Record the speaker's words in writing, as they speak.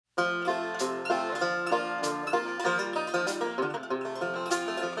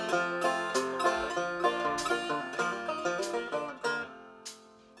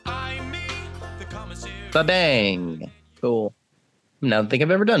Ba-bang. Cool. I don't think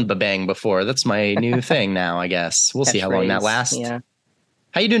I've ever done ba-bang before. That's my new thing now, I guess. We'll see how long that Catchphrase. lasts. Yeah.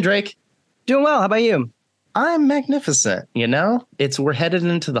 How you doing, Drake? Doing well. How about you? I'm magnificent, we're headed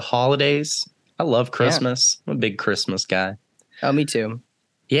into the holidays. I love Christmas. I'm a big Christmas guy. Oh, me too.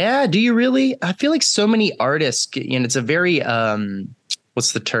 Yeah, do you really? I feel like so many artists, it's a very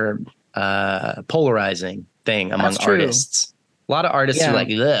what's the term? Polarizing thing among That's true. artists. A lot of artists are like,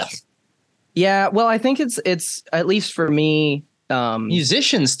 ugh. Yeah, well, I think it's at least for me.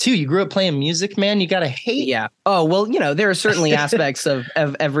 Musicians too. You grew up playing music, man. You gotta hate. Yeah. Oh well, there are certainly aspects of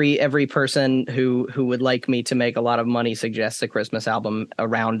every person who would like me to make a lot of money suggests a Christmas album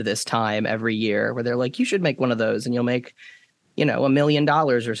around this time every year, where they're like, you should make one of those, and you'll make, $1 million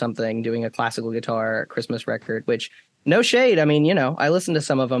or something doing a classical guitar Christmas record. Which, no shade. I mean, I listen to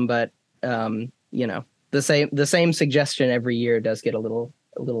some of them, but the same suggestion every year does get a little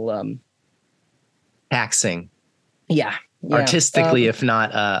taxing. Yeah. Artistically, if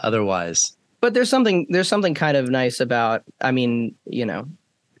not otherwise. But there's something kind of nice about, having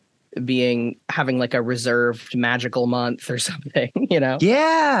like a reserved magical month or something,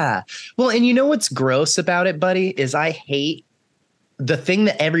 Yeah. Well, and what's gross about it, buddy, is I hate the thing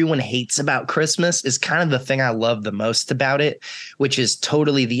that everyone hates about Christmas is kind of the thing I love the most about it, which is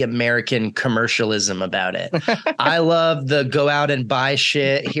totally the American commercialism about it. I love the go out and buy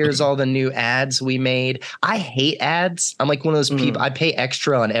shit. Here's all the new ads we made. I hate ads. I'm like one of those people. I pay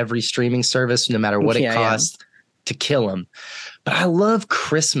extra on every streaming service, no matter what it costs to kill them. But I love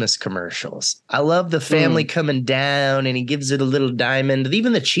Christmas commercials. I love the family coming down and he gives it a little diamond.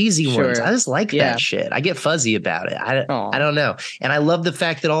 Even the cheesy ones. I just like that shit. I get fuzzy about it. I don't know. And I love the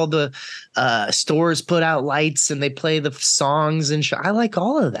fact that all the stores put out lights and they play the songs and I like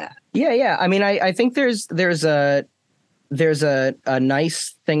all of that. Yeah, yeah. I mean, I think there's a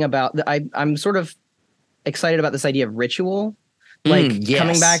nice thing about I'm sort of excited about this idea of ritual, like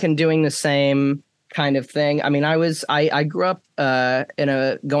coming back and doing the same kind of thing. I mean, I grew up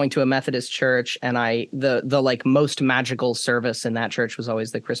going to a Methodist church, and the like most magical service in that church was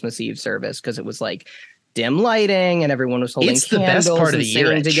always the Christmas Eve service, because it was like dim lighting and everyone was holding candles, the best part of the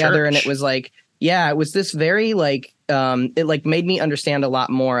year together, church. And it was like, it was this very like it like made me understand a lot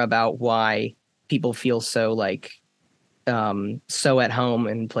more about why people feel so like so at home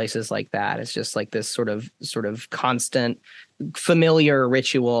in places like that. It's just like this sort of constant familiar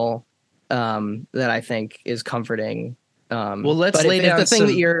ritual that I think is comforting. Well, let's lay down the thing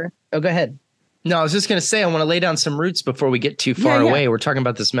that you're. Oh, go ahead. No, I was just going to say, I want to lay down some roots before we get too far away. We're talking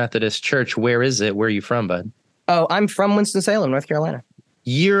about this Methodist church. Where is it? Where are you from, bud? Oh, I'm from Winston-Salem, North Carolina.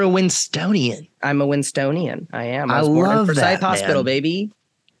 You're a Winstonian. I'm a Winstonian. I am. I was born love in Forsyth that, Hospital, man. Baby.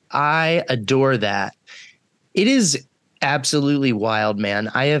 I adore that. It is absolutely wild, man.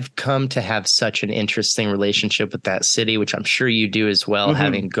 I have come to have such an interesting relationship with that city, which I'm sure you do as well,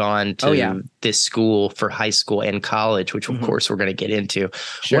 having gone to this school for high school and college, which of course we're going to get into.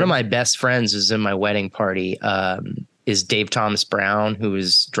 Sure. One of my best friends who's in my wedding party is Dave Thomas Brown, who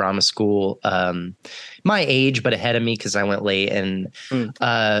is drama school, my age, but ahead of me because I went late. And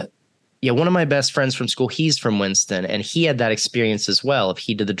one of my best friends from school, he's from Winston, and he had that experience as well.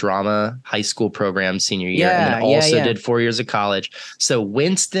 He did the drama high school program senior year, and then also did 4 years of college. So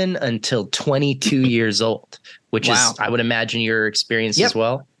Winston until 22 years old, which is, I would imagine, your experience as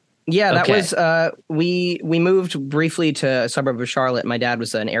well. Yeah, that was we moved briefly to a suburb of Charlotte. My dad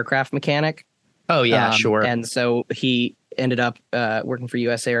was an aircraft mechanic. Oh, yeah, sure. And so he ended up working for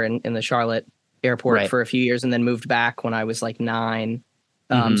US Air in the Charlotte airport for a few years, and then moved back when I was like 9.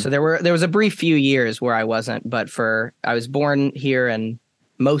 So there was a brief few years where I wasn't, but I was born here, and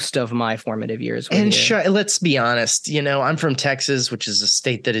most of my formative years were here. Let's be honest, I'm from Texas, which is a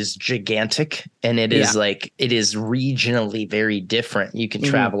state that is gigantic, and it is it is regionally very different. You can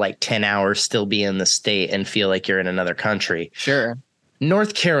travel like 10 hours, still be in the state, and feel like you're in another country. Sure.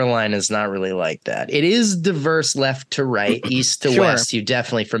 North Carolina is not really like that. It is diverse left to right, east to west. You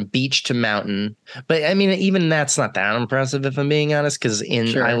definitely from beach to mountain. But I mean, even that's not that impressive, if I'm being honest, because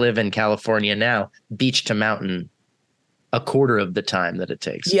I live in California now, beach to mountain, a quarter of the time that it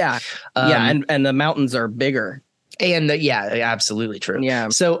takes. Yeah. And the mountains are bigger. And absolutely true. Yeah.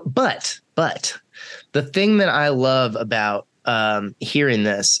 So, but the thing that I love about hearing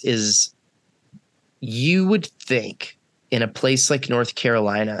this is you would think, in a place like North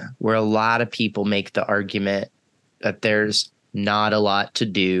Carolina, where a lot of people make the argument that there's not a lot to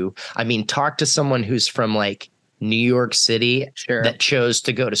do. I mean, talk to someone who's from like New York City that chose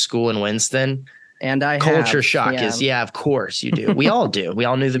to go to school in Winston. And culture shock is, of course you do. We all do. We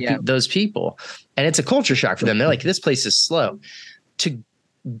all knew those people. And it's a culture shock for them. They're like, this place is slow. To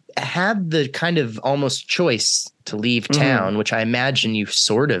had the kind of almost choice to leave town, which I imagine you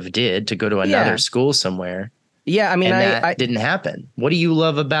sort of did, to go to another school somewhere. Yeah, I mean, and that didn't happen. What do you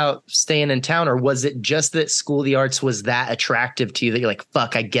love about staying in town? Or was it just that School of the Arts was that attractive to you that you're like,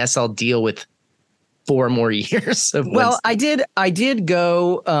 fuck, I guess I'll deal with 4 more years of Well, Winston? I did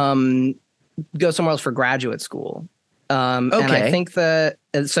go somewhere else for graduate school. And I think so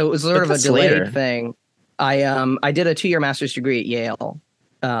it was sort of a delayed thing. I did a 2-year master's degree at Yale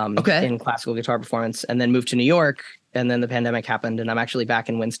in classical guitar performance, and then moved to New York, and then the pandemic happened, and I'm actually back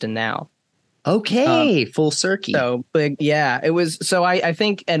in Winston now. Okay, full circuit. So, but yeah, it was. So I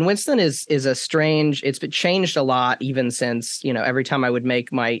think, and Winston is a strange. It's been changed a lot even since, every time I would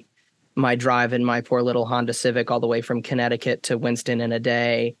make my drive in my poor little Honda Civic all the way from Connecticut to Winston in a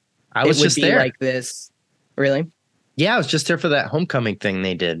day. I was just there like this. Really? Yeah, I was just there for that homecoming thing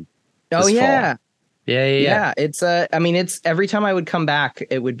they did. Oh yeah. Fall. Yeah. It's I mean, it's every time I would come back,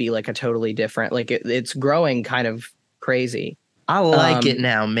 it would be like a totally different. Like it's growing kind of crazy. I like it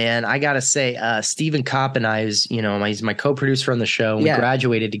now, man. I gotta say, Stephen Kopp and I, he's my co-producer on the show. We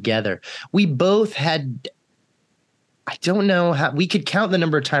graduated together. We both had, I don't know how we could count the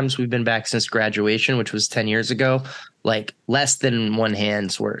number of times we've been back since graduation, which was 10 years ago, like less than one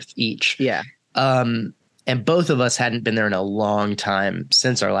hand's worth each. Yeah. And both of us hadn't been there in a long time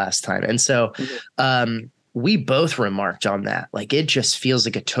since our last time. And so we both remarked on that. Like, it just feels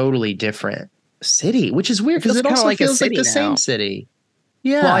like a totally different city, which is weird because it also feels like the same city.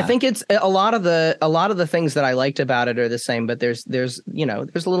 Yeah. Well, I think it's a lot of the things that I liked about it are the same, but there's a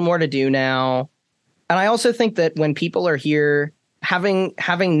little more to do now. And I also think that when people are here, having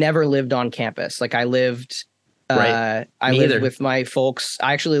never lived on campus, like I lived with my folks.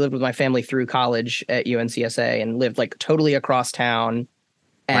 I actually lived with my family through college at UNCSA and lived like totally across town.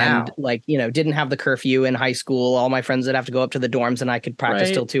 And didn't have the curfew in high school. All my friends would have to go up to the dorms, and I could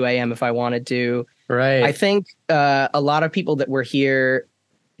practice till 2 a.m. if I wanted to. Right. I think a lot of people that were here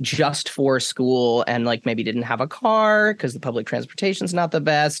just for school and like maybe didn't have a car because the public transportation's not the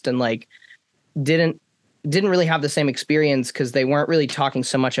best, and like didn't really have the same experience because they weren't really talking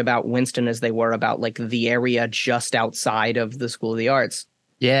so much about Winston as they were about like the area just outside of the School of the Arts.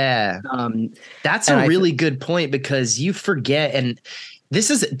 Yeah. That's a really good point, because you forget, and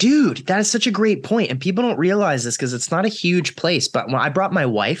that is such a great point. And people don't realize this because it's not a huge place. But when I brought my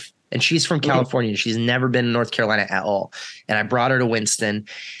wife, and she's from California, and she's never been in North Carolina at all, and I brought her to Winston,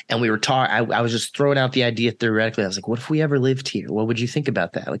 and we were talking. I was just throwing out the idea theoretically. I was like, what if we ever lived here? What would you think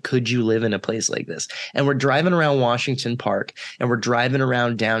about that? Like, could you live in a place like this? And we're driving around Washington Park, and we're driving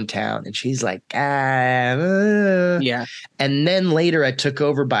around downtown, and she's like, yeah. And then later I took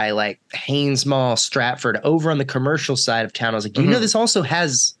over by like Haynes Mall, Stratford, over on the commercial side of town. I was like, this also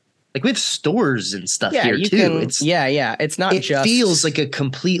has, like, we have stores and stuff here too. It's not it feels like a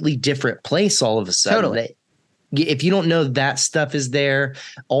completely different place all of a sudden. Totally. If you don't know that stuff is there,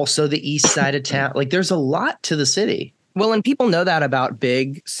 also the east side of town, like there's a lot to the city. Well, and people know that about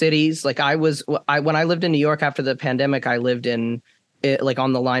big cities. Like when I lived in New York after the pandemic, I lived in like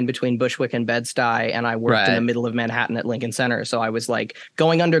on the line between Bushwick and Bed-Stuy, and I worked in the middle of Manhattan at Lincoln Center. So I was like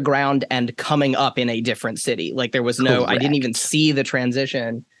going underground and coming up in a different city. Like there was I didn't even see the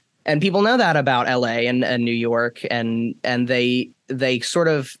transition. And people know that about LA and New York, and they sort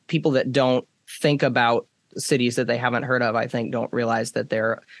of, people that don't think about cities that they haven't heard of, I think, don't realize that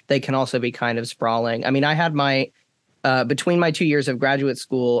they can also be kind of sprawling. I mean, I had between my 2 years of graduate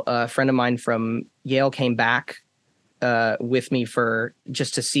school, a friend of mine from Yale came back with me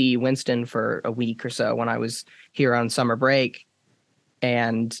just to see Winston for a week or so when I was here on summer break.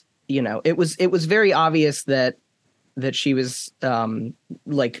 And, it was very obvious that she was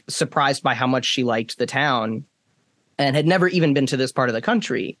like surprised by how much she liked the town and had never even been to this part of the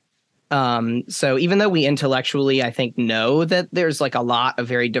country. So even though we intellectually, I think, know that there's like a lot of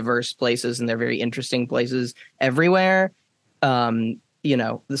very diverse places and they're very interesting places everywhere,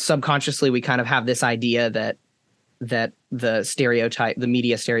 subconsciously we kind of have this idea that the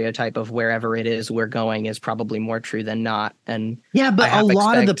media stereotype of wherever it is we're going is probably more true than not. And but a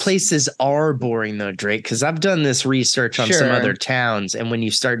lot of the places are boring though, Drake, because I've done this research on some other towns, and when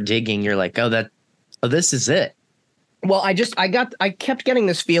you start digging, you're like, oh, this is it. Well, I kept getting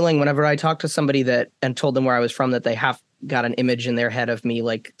this feeling whenever I talked to somebody and told them where I was from, that they have got an image in their head of me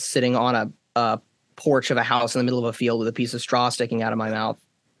like sitting on a porch of a house in the middle of a field with a piece of straw sticking out of my mouth.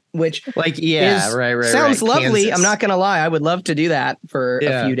 Which sounds lovely. Kansas. I'm not gonna lie, I would love to do that for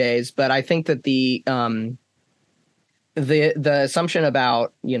a few days, but I think that the assumption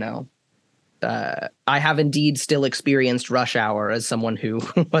about I have indeed still experienced rush hour as someone who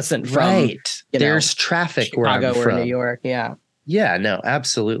wasn't from there's traffic Chicago where I'm from. New York. Yeah. Yeah, no,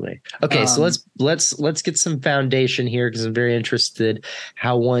 absolutely. Okay, so let's get some foundation here because I'm very interested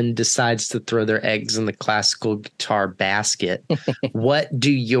how one decides to throw their eggs in the classical guitar basket.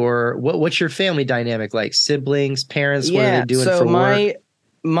 What's your family dynamic like? Siblings, parents, what are they Yeah, doing so for work?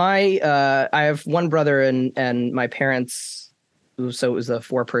 my I have one brother and my parents, so it was a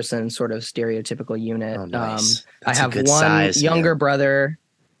four-person sort of stereotypical unit. Oh, nice. I That's a have good one size, younger man. brother,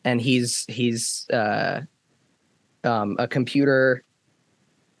 and he's a computer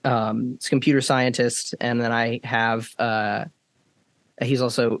scientist, and then I have he's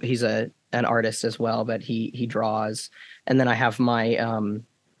a an artist as well, but he draws. And then I have my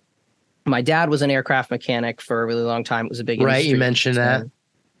dad was an aircraft mechanic for a really long time. It was a big Right, you industry mentioned that. thing.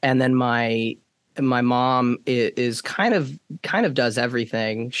 And then my mom is kind of does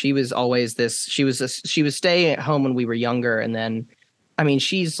everything. She was always this. She was staying at home when we were younger, and then, I mean,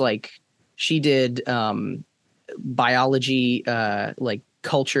 she did biology, like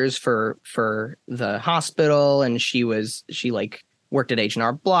cultures for the hospital, and she like worked at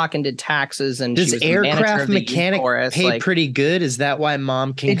H&R Block and did taxes, and she Does was the manager aircraft of the youth mechanic chorus. pay Like, pretty good? Is that why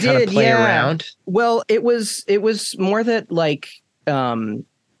mom can it kind of did, play yeah. around? Well, it was more that, like,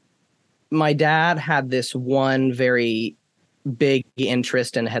 my dad had this one very big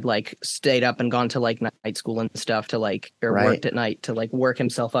interest and had like stayed up and gone to like night school and stuff to like, or Right. worked at night to like work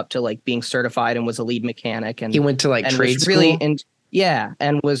himself up to like being certified, and was a lead mechanic, He went to like and trade was really school. yeah,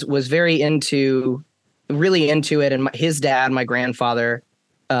 and was very really into it. And his dad, my grandfather,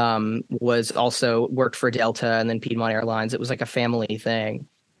 was also worked for Delta and then Piedmont Airlines. It was like a family thing.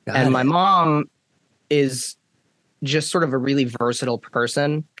 Got And my it. mom is just sort of a really versatile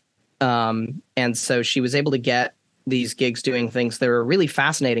person. And so she was able to get these gigs doing things that were really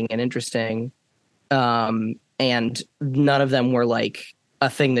fascinating and interesting. And none of them were like a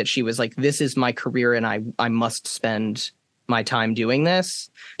thing that she was like, this is my career and I must spend my time doing this.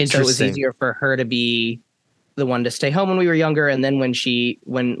 So it was Interesting. easier for her to be the one to stay home when we were younger. And then when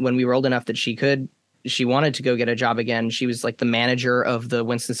we were old enough that she wanted to go get a job again, she was like the manager of the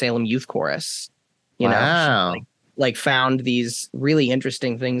Winston-Salem Youth Chorus. You know, Wow. she like found these really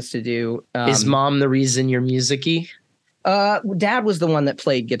interesting things to do. Is mom the reason you're musicy? Dad was the one that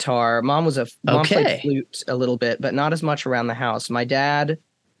played guitar. Mom played Okay. flute a little bit, but not as much around the house. My dad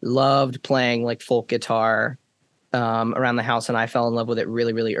loved playing like folk guitar around the house, and I fell in love with it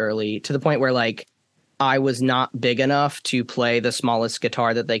really, really early, to the point where like I was not big enough to play the smallest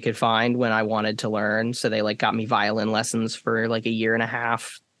guitar that they could find when I wanted to learn. So they like got me violin lessons for like a year and a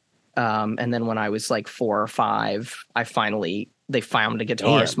half. And then when I was like 4 or 5, they found a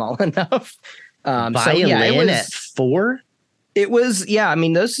guitar Damn. small enough. So Violin yeah, at 4? it was, yeah. I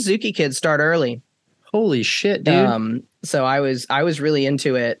mean, those Suzuki kids start early. Holy shit, dude. So I was really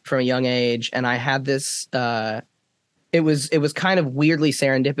into it from a young age, and I had this, it was kind of weirdly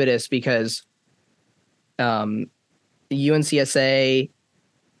serendipitous because, UNCSA,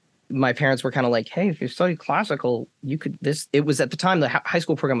 my parents were kind of like, hey, if you study classical, you could it was at the time the high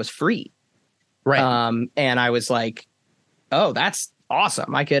school program was free. Right. And I was like, oh, that's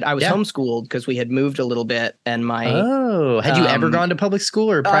awesome. I was homeschooled because we had moved a little bit, and had you ever gone to public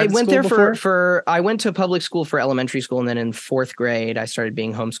school or private I went school there before? I went to public school for elementary school, and then in 4th grade I started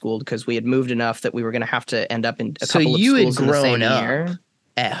being homeschooled because we had moved enough that we were going to have to end up in a couple of schools in the same year.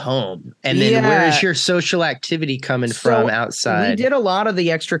 At home, and then where is your social activity coming from outside? We did a lot of the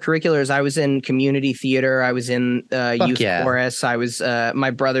extracurriculars. I was in community theater. I was in youth chorus. I was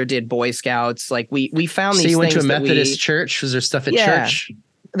my brother did Boy Scouts. Like we found these. So you went things to a Methodist church? Was there stuff at church?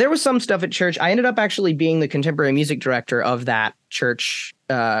 There was some stuff at church. I ended up actually being the contemporary music director of that church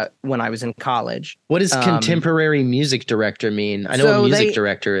when I was in college. What does contemporary music director mean? I know what music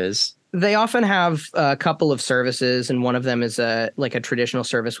director is. They often have a couple of services, and one of them is a traditional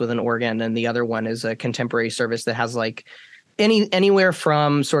service with an organ, and the other one is a contemporary service that has like anywhere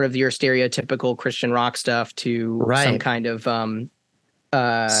from sort of your stereotypical Christian rock stuff to some kind of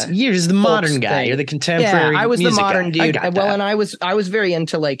you're just the modern guy. You're the contemporary. Yeah, I was the modern guy. dude. Well, and I was very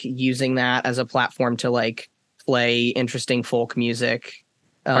into like using that as a platform to like play interesting folk music.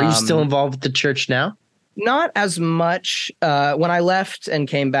 Are you still involved with the church now? Not as much. When I left and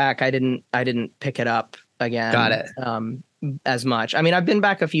came back, I didn't pick it up again. Got it. As much. I mean, I've been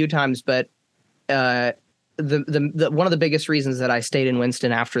back a few times, but the one of the biggest reasons that I stayed in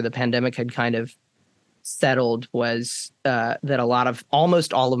Winston after the pandemic had kind of settled was that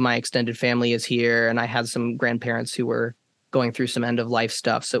almost all of my extended family is here, and I had some grandparents who were going through some end of life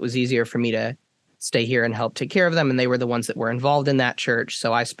stuff, so it was easier for me to stay here and help take care of them, and they were the ones that were involved in that church,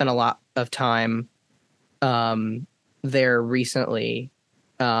 so I spent a lot of time there recently.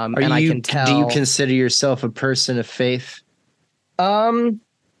 And I can tell. Do you consider yourself a person of faith?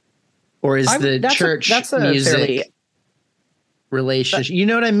 Or is the church music fairly relationship? You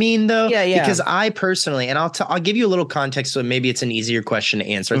know what I mean, though? Yeah, yeah. Because I personally, and I'll give you a little context, so maybe it's an easier question to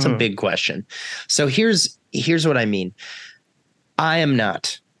answer. It's a big question. So here's what I mean. I am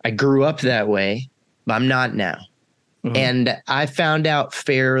not. I grew up that way, but I'm not now. And I found out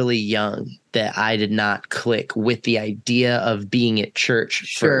fairly young that I did not click with the idea of being at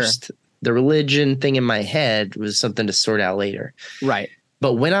church first. The religion thing in my head was something to sort out later. Right.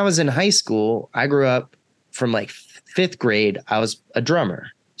 But when I was in high school, I grew up from like 5th grade. I was a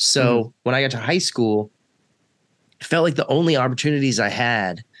drummer. So when I got to high school, it felt like the only opportunities I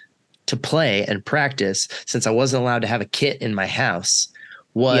had to play and practice, since I wasn't allowed to have a kit in my house,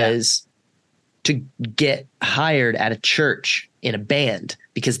 was to get hired at a church in a band,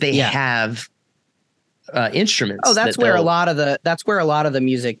 because they have instruments. Oh, that's where a lot of the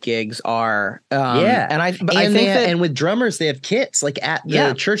music gigs are. And I think and with drummers, they have kits. Like at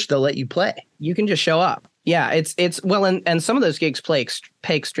the church, they'll let you play. You can just show up. Yeah, it's well, and some of those gigs pay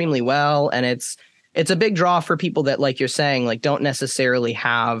extremely well, and it's a big draw for people that, like you're saying, like don't necessarily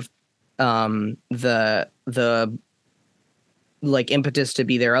have the like impetus to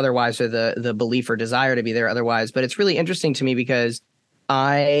be there otherwise, or the belief or desire to be there otherwise. But it's really interesting to me because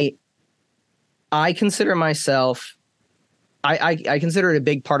I consider myself, I consider it a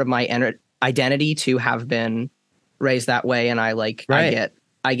big part of my identity to have been raised that way. And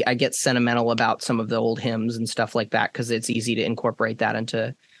I get sentimental about some of the old hymns and stuff like that, because it's easy to incorporate that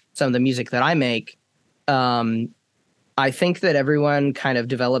into some of the music that I make. I think that everyone kind of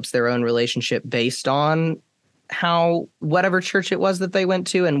develops their own relationship based on whatever church it was that they went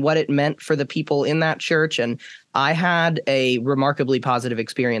to and what it meant for the people in that church. And I had a remarkably positive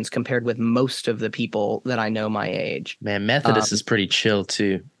experience compared with most of the people that I know my age. Man, Methodist is pretty chill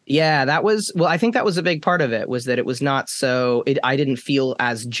too. Yeah, I think that was a big part of it, was that it was not so, I didn't feel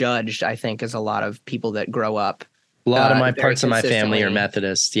as judged, I think, as a lot of people that grow up. A lot of my parts of my family are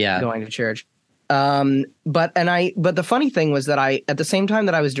Methodist. Yeah. Going to church. But the funny thing was that at the same time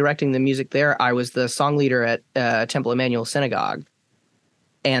that I was directing the music there, I was the song leader at Temple Emmanuel Synagogue.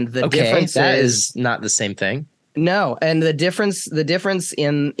 And the difference is not the same thing. No. And the difference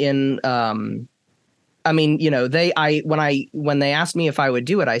in I mean, you know, when they asked me if I would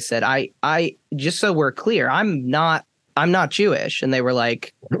do it, I said, I just so we're clear, I'm not Jewish. And they were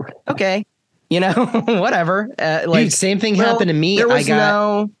like, okay, you know, whatever. Dude, same thing happened to me. There was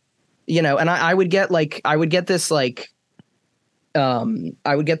you know, and I would get this a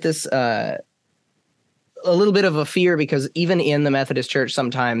little bit of a fear, because even in the Methodist church,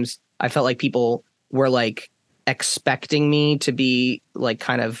 sometimes I felt like people were like expecting me to be like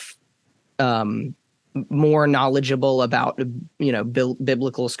kind of more knowledgeable about, you know,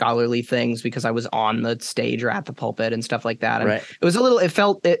 biblical scholarly things, because I was on the stage or at the pulpit and stuff like that. And it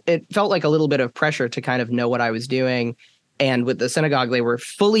felt like a little bit of pressure to kind of know what I was doing. And with the synagogue, they were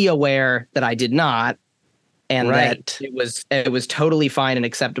fully aware that I did not, and that it was totally fine and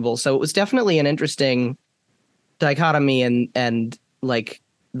acceptable. So it was definitely an interesting dichotomy, and like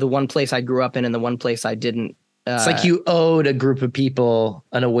the one place I grew up in and the one place I didn't. It's like you owed a group of people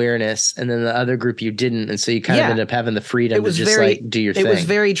an awareness, and then the other group you didn't, and so you kind of ended up having the freedom to just do your thing. It was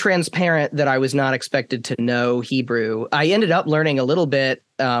very transparent that I was not expected to know Hebrew. I ended up learning a little bit,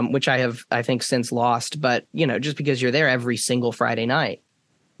 which I have, I think, since lost. But you know, just because you're there every single Friday night,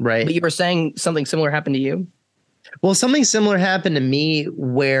 right? But you were saying something similar happened to you. Well, something similar happened to me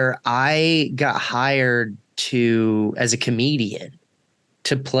where I got hired as a comedian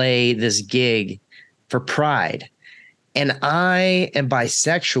to play this gig for Pride. And I am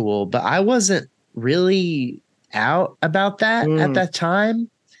bisexual, but I wasn't really out about that at that time.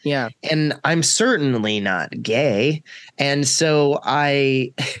 Yeah. And I'm certainly not gay. And so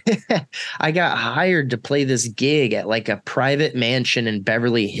I got hired to play this gig at like a private mansion in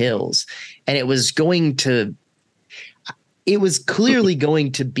Beverly Hills. And it was clearly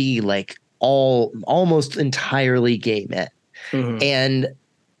going to be like almost entirely gay men. And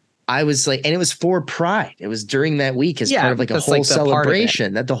I was like, and it was for Pride. It was during that week as part of like a whole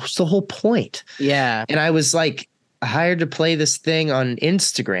celebration. That's the whole point. Yeah. And I was like hired to play this thing on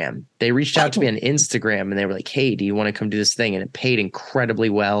Instagram. They reached out to me on Instagram and they were like, hey, do you want to come do this thing? And it paid incredibly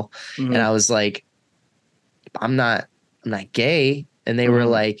well. And I was like, I'm not gay. And they were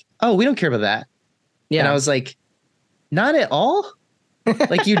like, oh, we don't care about that. Yeah. And I was like, not at all.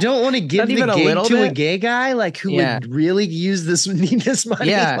 Like, you don't want to give the gig to a gay guy, like, who would really need this money.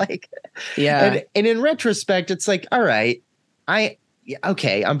 Yeah. And in retrospect, it's like, all right, I yeah,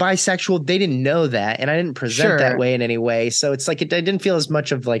 okay, I'm bisexual. They didn't know that, and I didn't present that way in any way. So it's like I didn't feel as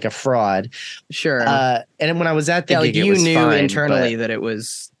much of like a fraud. Sure. And when I was at the gig, like you it was knew fine, internally that it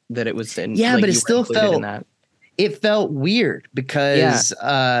was yeah, like but it you were still included in felt that. it felt weird because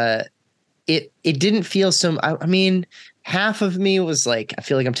it didn't feel so. I mean, half of me was like, I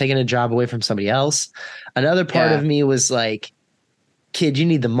feel like I'm taking a job away from somebody else. Another part of me was like, kid, you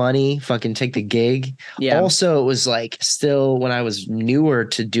need the money, fucking take the gig. Yeah. Also, it was like still when I was newer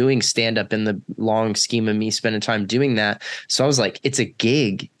to doing stand up in the long scheme of me spending time doing that. So I was like, it's a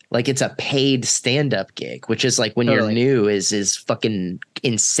gig. Like it's a paid stand up gig, which is like when you're new is fucking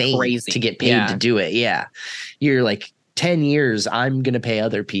insane. Crazy to get paid to do it. Yeah. You're like 10 years. I'm going to pay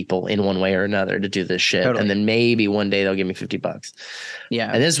other people in one way or another to do this shit. And then maybe one day they'll give me $50.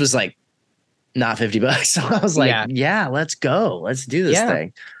 Yeah. And this was like, not $50. So I was like, yeah, let's go. Let's do this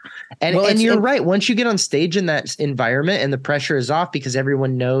thing. And you're right. Once you get on stage in that environment and the pressure is off because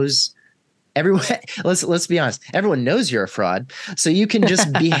everyone knows let's be honest. Everyone knows you're a fraud. So you can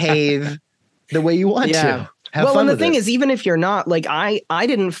just behave the way you want to. Have fun. And the thing is, even if you're not like, I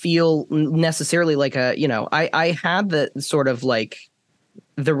didn't feel necessarily like I had the sort of like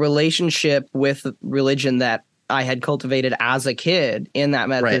the relationship with religion that I had cultivated as a kid in that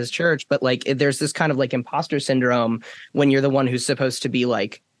Methodist church. But like, there's this kind of like imposter syndrome when you're the one who's supposed to be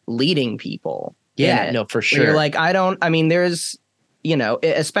like leading people. Yeah, no, for sure. You're like, there's,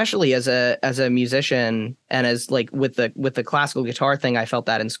 especially as a musician and as like with the classical guitar thing, I felt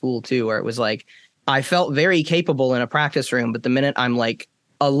that in school too, where it was like, I felt very capable in a practice room, but the minute I'm like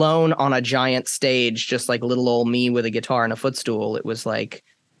alone on a giant stage, just like little old me with a guitar and a footstool, it was like,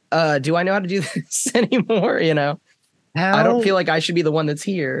 do I know how to do this anymore? I don't feel like I should be the one that's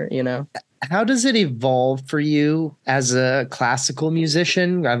here, How does it evolve for you as a classical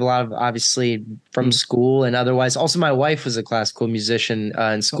musician? I have a lot of, obviously, from school and otherwise. Also, my wife was a classical musician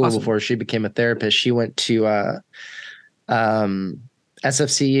in school before she became a therapist. She went to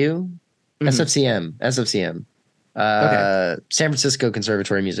SFCU, SFCM. San Francisco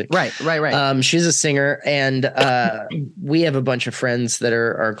Conservatory of Music. Right. She's a singer, and we have a bunch of friends that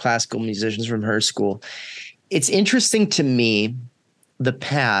are classical musicians from her school. It's interesting to me, the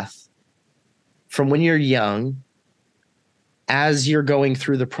path from when you're young, as you're going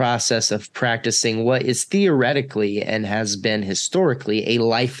through the process of practicing what is theoretically and has been historically a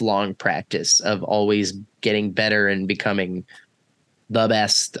lifelong practice of always getting better and becoming the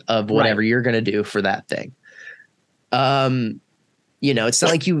best of whatever you're going to do for that thing. It's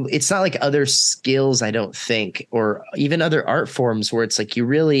not like other skills, I don't think, or even other art forms where it's like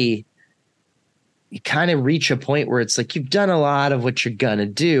you kind of reach a point where it's like you've done a lot of what you're gonna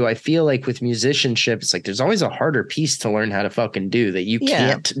do. I feel like with musicianship, it's like there's always a harder piece to learn how to fucking do that you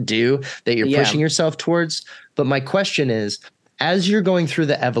can't do, that you're pushing yourself towards. But my question is, as you're going through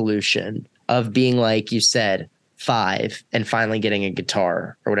the evolution of being, like you said, 5 and finally getting a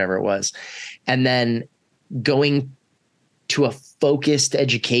guitar or whatever it was, and then going to a focused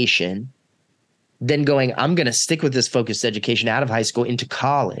education, then going, I'm going to stick with this focused education out of high school into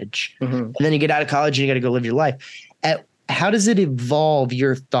college. And then you get out of college and you got to go live your life. How does it evolve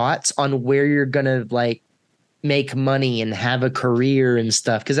your thoughts on where you're going to like make money and have a career and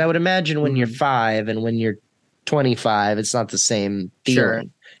stuff? Because I would imagine when you're 5 and when you're 25, it's not the same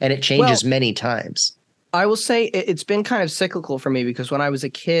feeling. And it changes many times. I will say it's been kind of cyclical for me because when I was a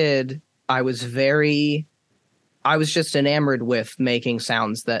kid, I was just enamored with making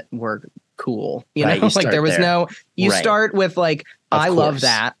sounds that were cool. Like there was start with like, I love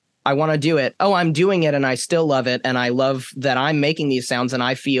that. I want to do it. Oh, I'm doing it and I still love it. And I love that I'm making these sounds and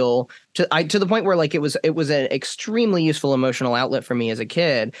I feel to the point where like it was an extremely useful emotional outlet for me as a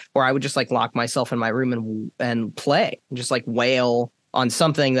kid, where I would just like lock myself in my room and play, just like wail on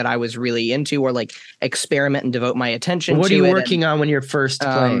something that I was really into, or like experiment and devote my attention to it. What are you working on when you're first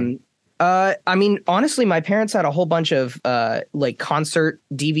playing? I mean, honestly, my parents had a whole bunch of like concert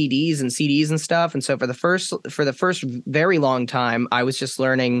DVDs and CDs and stuff. And so for the first very long time, I was just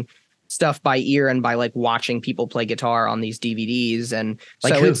learning stuff by ear and by like watching people play guitar on these DVDs. And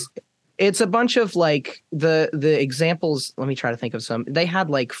like so it's a bunch of like the examples. Let me try to think of some. They had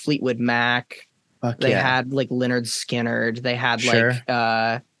like Fleetwood Mac. They had like Lynyrd Skynyrd. They had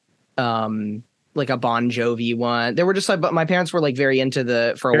like a Bon Jovi one. They were just like, but my parents were like very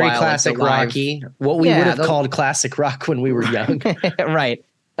into for a while. Classic like rocky. What we would have called classic rock when we were young. Right.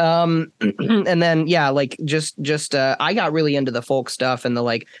 And then, like just I got really into the folk stuff, and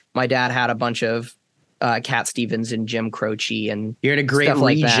my dad had a bunch of Cat Stevens and Jim Croce, and you're in a great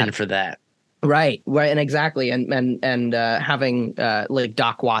region for that. Right. And exactly. And having like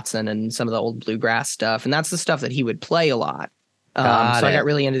Doc Watson and some of the old bluegrass stuff. And that's the stuff that he would play a lot. So I got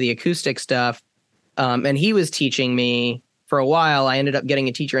really into the acoustic stuff. And he was teaching me for a while. I ended up getting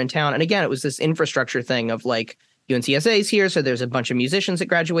a teacher in town. And again, it was this infrastructure thing of like UNCSA's here. So there's a bunch of musicians that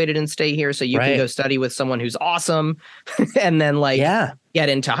graduated and stay here. So you can go study with someone who's awesome and then like get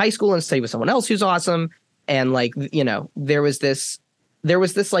into high school and study with someone else who's awesome. And like, you know, there was this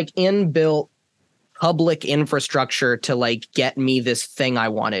like inbuilt public infrastructure to like get me this thing I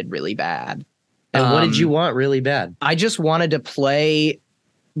wanted really bad. And what did you want really bad? I just wanted to play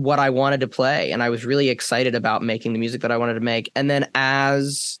what I wanted to play. And I was really excited about making the music that I wanted to make. And then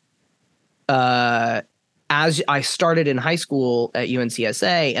as I started in high school at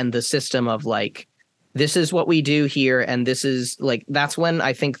UNCSA and the system of like, this is what we do here. And this is like, that's when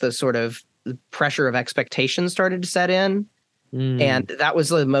I think the sort of pressure of expectation started to set in. And that was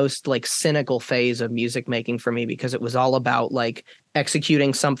the most like cynical phase of music making for me, because it was all about like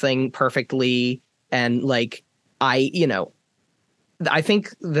executing something perfectly. And like, I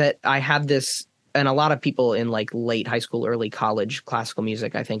think that I had this, and a lot of people in like late high school, early college classical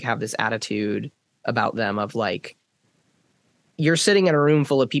music, I think have this attitude about them of like, you're sitting in a room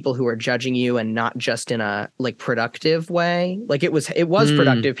full of people who are judging you, and not just in a like productive way. Like it was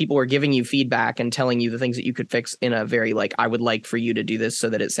productive. People were giving you feedback and telling you the things that you could fix in a very like, I would like for you to do this so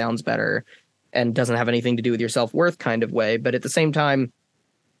that it sounds better and doesn't have anything to do with your self-worth kind of way. But at the same time,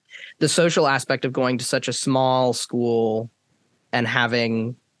 the social aspect of going to such a small school and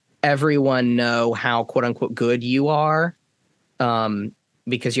having everyone know how quote unquote good you are,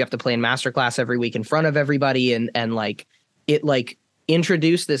 because you have to play in masterclass every week in front of everybody. And like, it like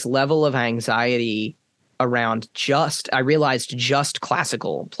introduced this level of anxiety around I realized just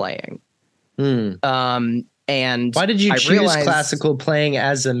classical playing. And why did you choose classical playing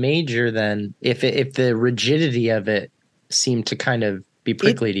as a major then, if the rigidity of it seemed to kind of be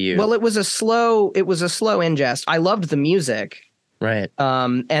prickly to you? Well, it was a slow ingest. I loved the music. Right.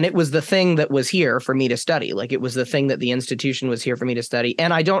 And it was the thing that was here for me to study. Like it was the thing that the institution was here for me to study.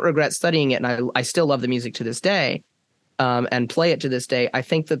 And I don't regret studying it. And I still love the music to this day, and play it to this day. I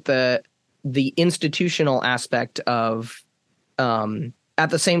think that the institutional aspect of, at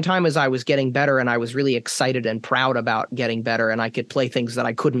the same time as I was getting better and I was really excited and proud about getting better, and I could play things that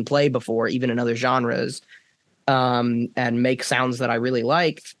I couldn't play before, even in other genres, and make sounds that I really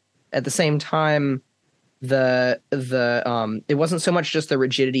liked. At the same time, it wasn't so much just the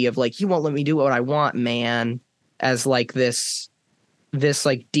rigidity of like, you won't let me do what I want, man, as like this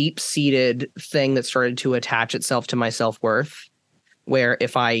like deep-seated thing that started to attach itself to my self-worth, where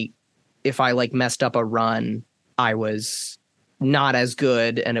if I like messed up a run, I was not as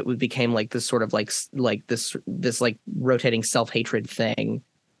good, and it became like this sort of like this like rotating self-hatred thing.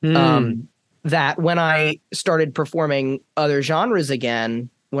 That when I started performing other genres again,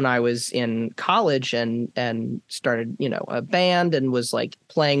 when I was in college and started, you know, a band and was like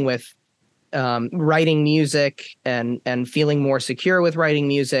playing with writing music and feeling more secure with writing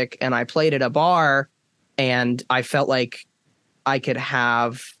music. And I played at a bar and I felt like I could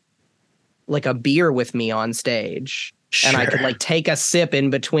have like a beer with me on stage. Sure. And I could like take a sip in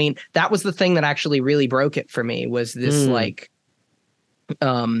between. That was the thing that actually really broke it for me, was this like,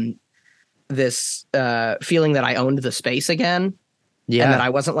 this feeling that I owned the space again. Yeah. And that I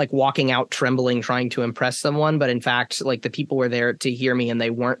wasn't like walking out trembling, trying to impress someone, but in fact, like the people were there to hear me, and they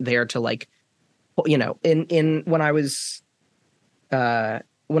weren't there to like, you know, when I was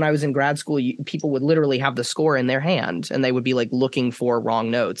in grad school, people would literally have the score in their hand and they would be like looking for wrong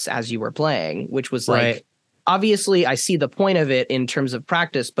notes as you were playing, which was like, obviously I see the point of it in terms of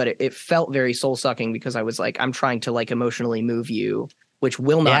practice, but it felt very soul sucking, because I was like, I'm trying to like emotionally move you, which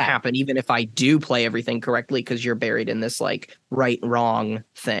will not happen even if I do play everything correctly, because you're buried in this like right wrong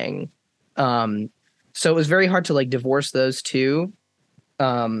thing. So it was very hard to like divorce those two.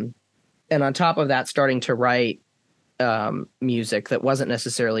 And on top of that, starting to write music that wasn't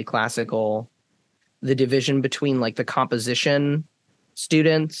necessarily classical, the division between like the composition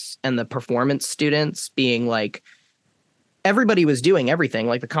students and the performance students being like, everybody was doing everything.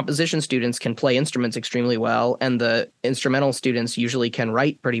 Like the composition students can play instruments extremely well, and the instrumental students usually can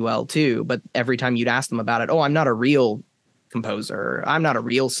write pretty well too. But every time you'd ask them about it, oh, I'm not a real composer, I'm not a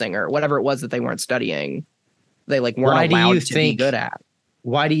real singer, whatever it was that they weren't studying, they like weren't allowed to be good at.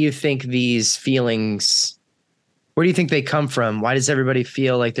 Why do you think these feelings, where do you think they come from? Why does everybody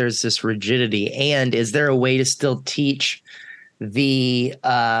feel like there's this rigidity? And is there a way to still teach the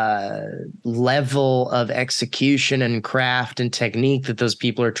level of execution and craft and technique that those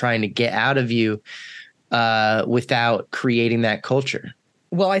people are trying to get out of you without creating that culture?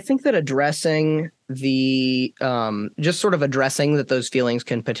 Well, I think that addressing the just sort of addressing that those feelings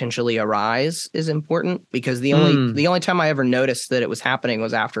can potentially arise is important, because the only time I ever noticed that it was happening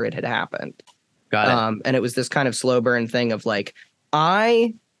was after it had happened. Got it. And it was this kind of slow burn thing of like,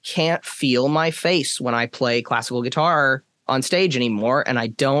 I can't feel my face when I play classical guitar on stage anymore, and I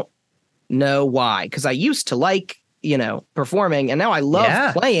don't know why, because I used to like, performing, and now I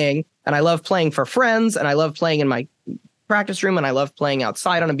love playing, and I love playing for friends, and I love playing in my practice room, and I love playing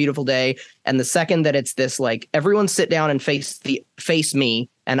outside on a beautiful day. And the second that it's this like, everyone sit down and face me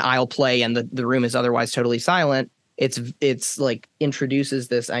and I'll play, and the room is otherwise totally silent, it's like introduces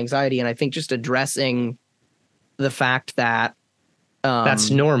this anxiety. And I think just addressing the fact that that's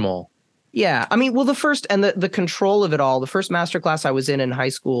normal. Yeah. I mean, well, the control of it all, the first masterclass I was in high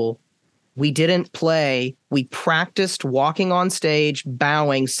school, we didn't play. We practiced walking on stage,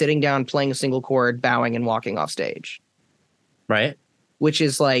 bowing, sitting down, playing a single chord, bowing, and walking off stage. Right. Which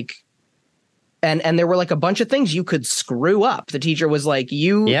is like, and there were like a bunch of things you could screw up. The teacher was like,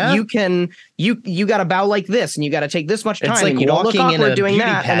 you got to bow like this, and you got to take this much time. It's like and you don't look awkward doing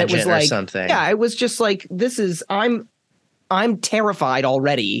that. And it was like, something. Yeah, it was just like, I'm terrified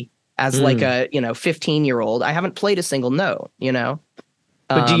already as like a, 15-year-old. I haven't played a single note,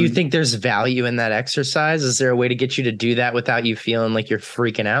 But do you think there's value in that exercise? Is there a way to get you to do that without you feeling like you're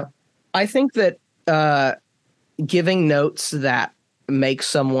freaking out? I think that giving notes that make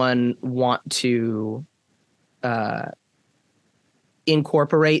someone want to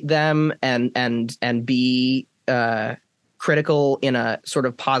incorporate them and be critical in a sort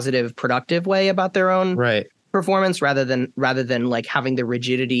of positive, productive way about their own performance, rather than like having the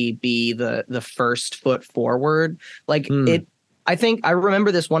rigidity be the first foot forward. Like I think I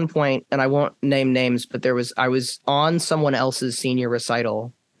remember this one point, and I won't name names, but I was on someone else's senior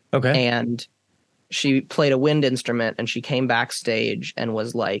recital. Okay. And she played a wind instrument, and she came backstage and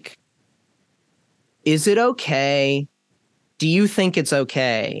was like, "Is it okay? Do you think it's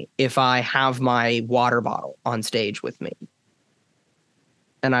okay if I have my water bottle on stage with me?"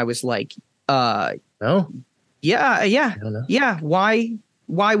 And I was like, no. Yeah. Yeah.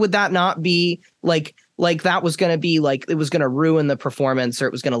 Why would that not be like that was going to be like, it was going to ruin the performance, or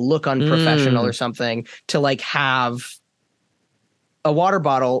it was going to look unprofessional or something to like have a water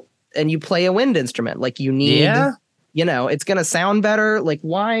bottle and you play a wind instrument. Like you need, it's going to sound better. Like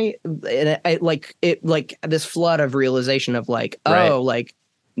why? And it this flood of realization of like, like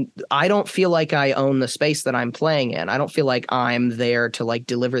I don't feel like I own the space that I'm playing in. I don't feel like I'm there to like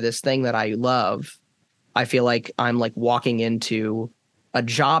deliver this thing that I love. I feel like I'm like walking into a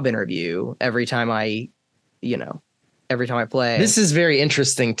job interview every time I play. This is very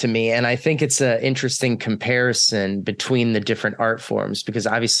interesting to me. And I think it's an interesting comparison between the different art forms, because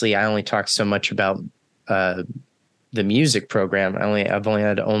obviously I only talk so much about the music program. I've only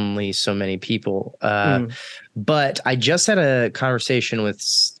had so many people. But I just had a conversation with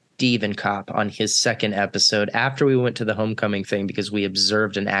Steven Kopp on his second episode after we went to the homecoming thing, because we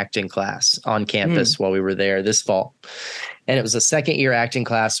observed an acting class on campus while we were there this fall. And it was a second year acting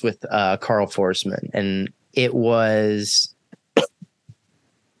class with Carl Forsman. And it was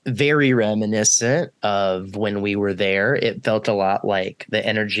very reminiscent of when we were there. It felt a lot like the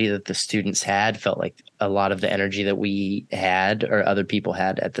energy that the students had, felt like a lot of the energy that we had or other people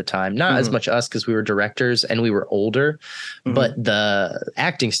had at the time. Not as much us, because we were directors and we were older, but the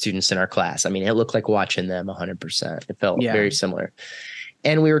acting students in our class, I mean, it looked like watching them 100%. It felt very similar.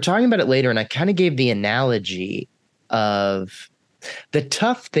 And we were talking about it later, and I kind of gave the analogy of the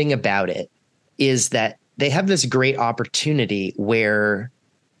tough thing about it is that they have this great opportunity where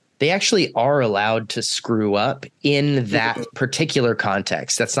they actually are allowed to screw up in that particular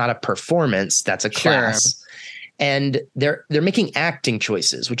context. That's not a performance, that's a class. Sure. And they're making acting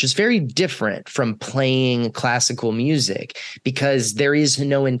choices, which is very different from playing classical music, because there is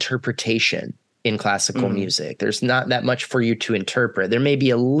no interpretation in classical music. There's not that much for you to interpret. There may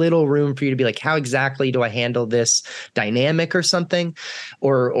be a little room for you to be like, how exactly do I handle this dynamic or something?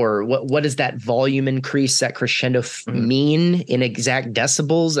 Or what does that volume increase, that crescendo mean in exact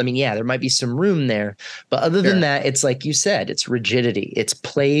decibels? I mean, yeah, there might be some room there. But other than that, it's like you said, it's rigidity. It's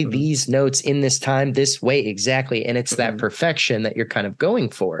play these notes in this time, this way exactly. And it's that perfection that you're kind of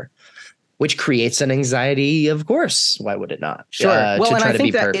going for, which creates an anxiety, of course. Why would it not? Sure. To try to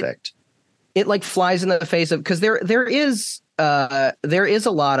be perfect. It like flies in the face of, because there is a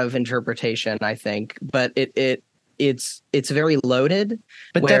lot of interpretation, I think, but it's very loaded.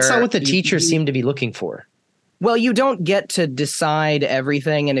 But that's not what the teachers seem to be looking for. Well, you don't get to decide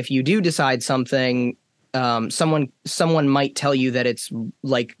everything, and if you do decide something, someone might tell you that it's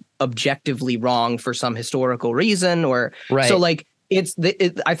like objectively wrong for some historical reason, or so like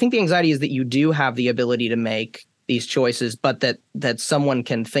I think the anxiety is that you do have the ability to make these choices, but that someone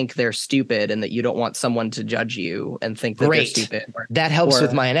can think they're stupid and that you don't want someone to judge you and think that they're stupid. That helps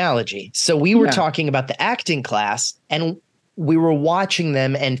with my analogy. So we were talking about the acting class, and we were watching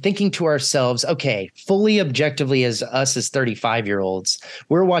them and thinking to ourselves, okay, fully objectively as us as 35-year-olds,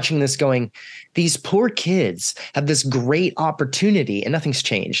 we're watching this going, these poor kids have this great opportunity and nothing's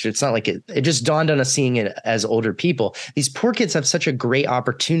changed. It's not like it just dawned on us seeing it as older people. These poor kids have such a great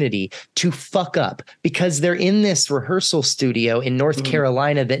opportunity to fuck up because they're in this rehearsal studio in North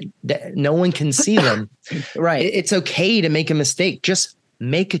Carolina that no one can see them. Right. It's okay to make a mistake. Just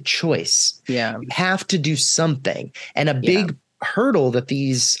make a choice. Yeah. You have to do something. And a big hurdle that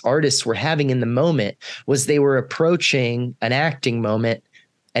these artists were having in the moment was they were approaching an acting moment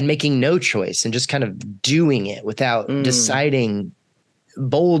and making no choice and just kind of doing it without deciding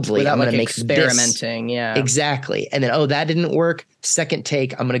boldly. Without I'm going like to make experimenting. This. Yeah, exactly. And then, that didn't work. Second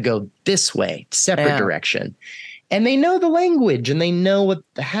take, I'm going to go this way, separate direction. And they know the language and they know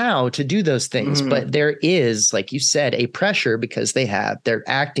how to do those things. But there is, like you said, a pressure because they have their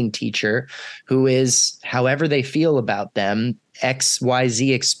acting teacher who is, however they feel about them,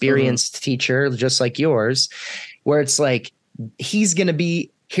 XYZ experienced teacher, just like yours, where it's like, he's going to be,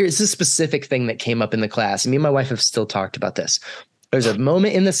 here's a specific thing that came up in the class. Me and my wife have still talked about this. There's a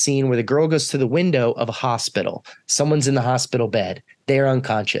moment in the scene where the girl goes to the window of a hospital. Someone's in the hospital bed. They're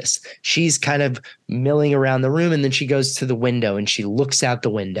unconscious. She's kind of milling around the room, and then she goes to the window and she looks out the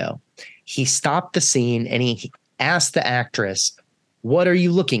window. He stopped the scene and he asked the actress, "What are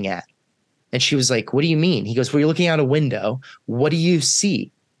you looking at?" And she was like, "What do you mean?" He goes, "Well, you're looking out a window. What do you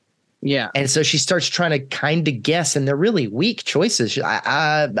see?" Yeah. And so she starts trying to kind of guess, and they're really weak choices.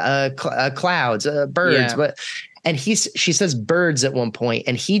 Clouds, birds, but. And she says birds at one point,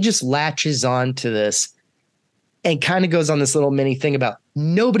 and he just latches on to this and kind of goes on this little mini thing about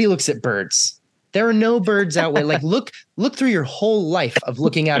nobody looks at birds. There are no birds out there. Like look through your whole life of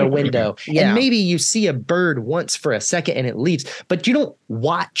looking out a window, and maybe you see a bird once for a second and it leaves, but you don't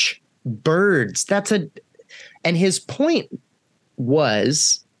watch birds. And his point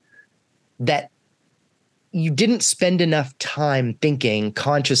was that you didn't spend enough time thinking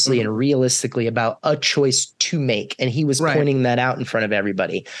consciously and realistically about a choice to make. And he was pointing that out in front of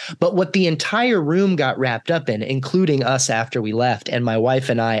everybody. But what the entire room got wrapped up in, including us after we left and my wife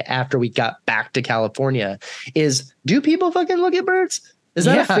and I after we got back to California, is, do people fucking look at birds? Is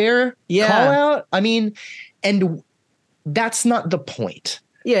that a fair call out? I mean, and that's not the point.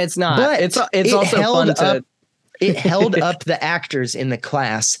 Yeah, it's not. But it's also fun to... It held up the actors in the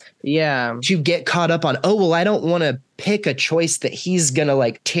class to get caught up on, I don't want to pick a choice that he's going to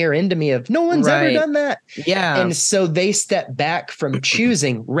like tear into me of. No one's ever done that. Yeah. And so they step back from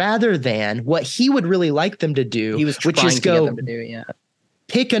choosing rather than what he would really like them to do, which is go get them to do,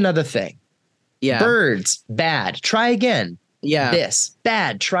 pick another thing. Yeah. Birds, bad. Try again. Yeah. This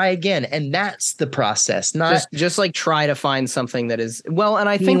bad, try again. And that's the process. Not just like try to find something that is well. And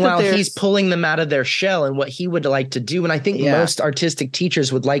I think that he's pulling them out of their shell and what he would like to do. And I think most artistic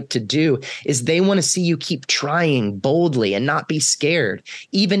teachers would like to do is they want to see you keep trying boldly and not be scared,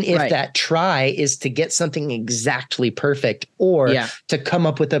 even if that try is to get something exactly perfect or to come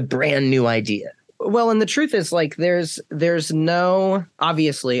up with a brand new idea. Well, and the truth is, like, there's no,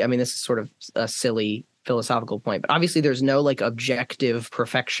 obviously, I mean, this is sort of a silly philosophical point, but obviously there's no like objective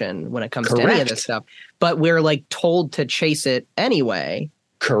perfection when it comes to any of this stuff, but we're like told to chase it anyway.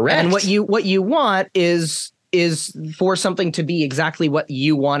 Correct. And what you want is for something to be exactly what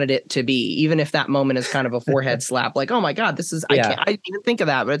you wanted it to be, even if that moment is kind of a forehead slap, like, oh my God, this is, I didn't even think of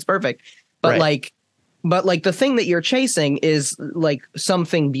that, but it's perfect. But like the thing that you're chasing is like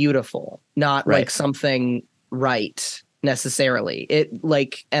something beautiful, not like something right. Necessarily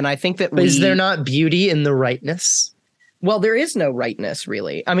and I think that is there not beauty in the rightness? Well, there is no rightness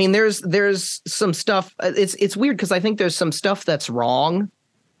really. I mean, there's some stuff. It's weird because I think there's some stuff that's wrong,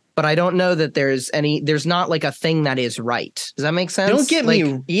 but I don't know that there's not like a thing that is right. Does that make sense? Don't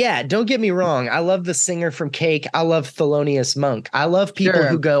get me wrong. I love the singer from Cake. I love Thelonious Monk. I love people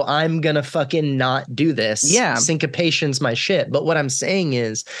who go, I'm going to fucking not do this. Yeah. Syncopation's my shit. But what I'm saying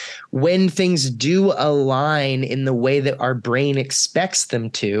is when things do align in the way that our brain expects them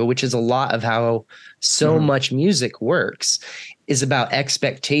to, which is a lot of how so much music works, is about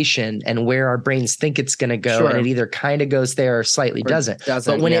expectation and where our brains think it's going to go. And it either kind of goes there or slightly doesn't.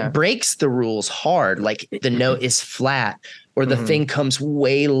 But when it breaks the rules hard, like the note is flat, or the thing comes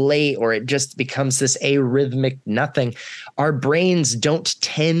way late, or it just becomes this arrhythmic nothing, our brains don't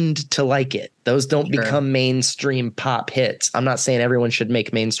tend to like it. Those don't become mainstream pop hits. I'm not saying everyone should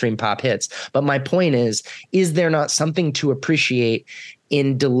make mainstream pop hits, but my point is there not something to appreciate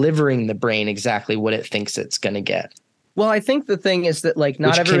in delivering the brain exactly what it thinks it's going to get? Well, I think the thing is that like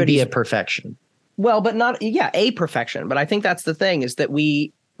not everybody can be a perfection. Well, but not a perfection. But I think that's the thing, is that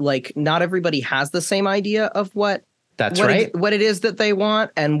we like not everybody has the same idea of what it is that they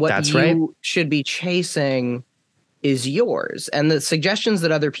want, and what you should be chasing is yours. And the suggestions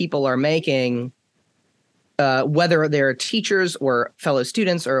that other people are making, whether they're teachers or fellow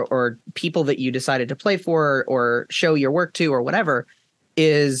students or people that you decided to play for or show your work to or whatever,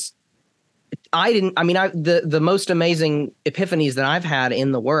 is the most amazing epiphanies that I've had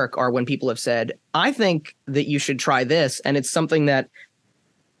in the work are when people have said, I think that you should try this. And it's something that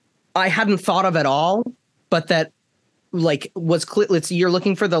I hadn't thought of at all, but that like was clear. You're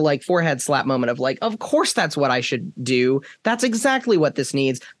looking for the like forehead slap moment of like, of course that's what I should do. That's exactly what this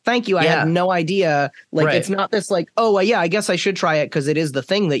needs. Thank you. I had no idea. Like, it's not this like, oh yeah, I guess I should try it because it is the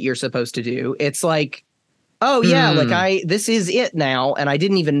thing that you're supposed to do. It's like, oh yeah, like this is it now. And I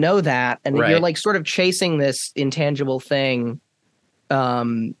didn't even know that. And you're like sort of chasing this intangible thing.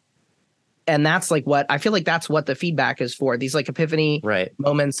 And that's like what I feel like that's what the feedback is for. These like epiphany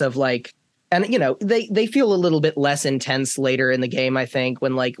moments of like, and you know, they feel a little bit less intense later in the game, I think,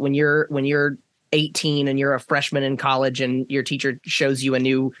 when you're 18 and you're a freshman in college and your teacher shows you a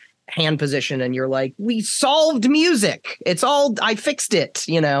new hand position and you're like, we solved music. It's all, I fixed it,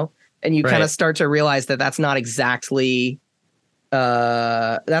 you know, and you kind of start to realize that that's not exactly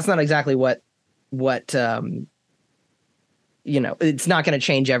what you know, it's not going to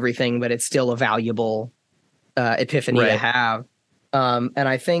change everything, but it's still a valuable epiphany to have. And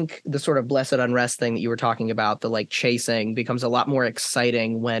I think the sort of blessed unrest thing that you were talking about, the like chasing, becomes a lot more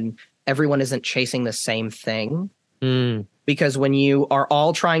exciting when everyone isn't chasing the same thing. Because when you are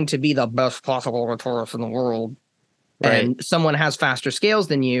all trying to be the best possible guitarist in the world, and someone has faster scales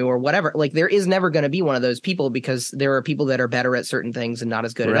than you or whatever, like there is never going to be one of those people, because there are people that are better at certain things and not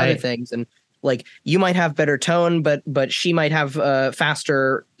as good at other things. And like you might have better tone, but she might have a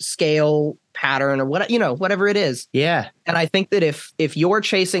faster scale pattern or what, you know, whatever it is. Yeah. And I think that if you're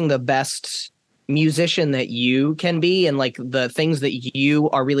chasing the best musician that you can be, and like the things that you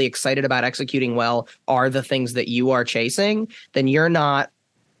are really excited about executing well are the things that you are chasing, then you're not,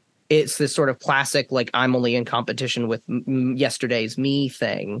 it's this sort of classic, like I'm only in competition with yesterday's me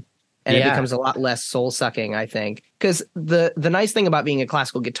thing. And it becomes a lot less soul sucking, I think, because the nice thing about being a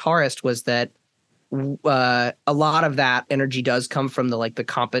classical guitarist was that a lot of that energy does come from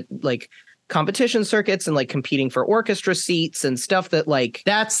the competition circuits and like competing for orchestra seats and stuff that like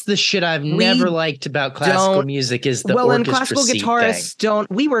that's the shit I've never liked about classical music is the orchestra and classical seat guitarists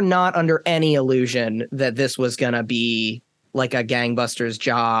we were not under any illusion that this was gonna be like a gangbuster's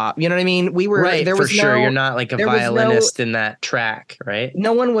job. You know what I mean? We were there was for sure. You're not like a violinist in that track, right?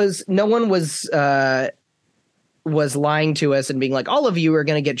 No one was lying to us and being like, all of you are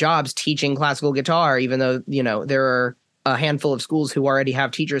going to get jobs teaching classical guitar, even though, you know, there are a handful of schools who already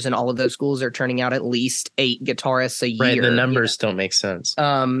have teachers, and all of those schools are turning out at least 8 guitarists a year. Right. The numbers don't make sense.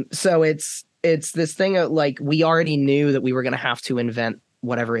 So it's this thing of like, we already knew that we were going to have to invent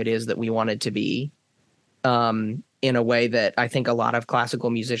whatever it is that we wanted to be. In a way that I think a lot of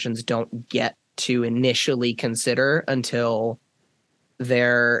classical musicians don't get to initially consider until they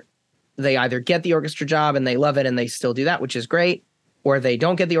either get the orchestra job and they love it and they still do that, which is great, or they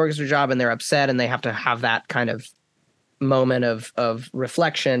don't get the orchestra job and they're upset and they have to have that kind of moment of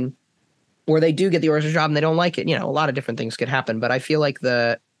reflection, or they do get the orchestra job and they don't like it. You know, a lot of different things could happen, but I feel like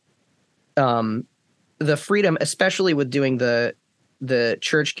the freedom, especially with doing the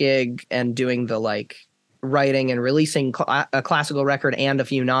church gig and doing the like writing and releasing a classical record and a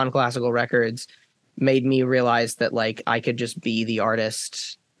few non-classical records, made me realize that like I could just be the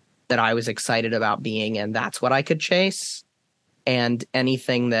artist that I was excited about being, and that's what I could chase. And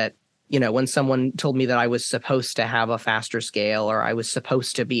anything that, you know, when someone told me that I was supposed to have a faster scale or I was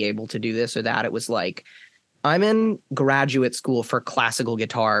supposed to be able to do this or that, it was like, I'm in graduate school for classical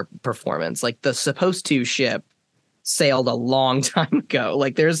guitar performance. Like the supposed to ship sailed a long time ago.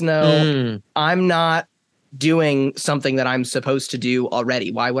 Like there's no, I'm not doing something that I'm supposed to do already.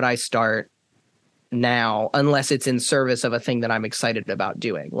 Why would I start now unless it's in service of a thing that I'm excited about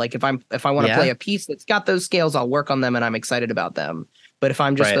doing? Like if I want to play a piece that's got those scales, I'll work on them and I'm excited about them. But if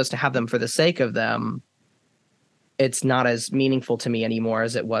I'm just supposed to have them for the sake of them, it's not as meaningful to me anymore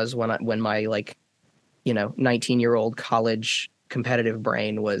as it was when my like, you know, 19-year-old college competitive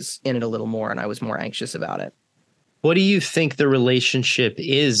brain was in it a little more and I was more anxious about it. What do you think the relationship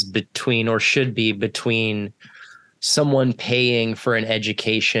is between, or should be between, someone paying for an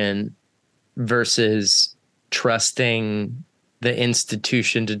education versus trusting the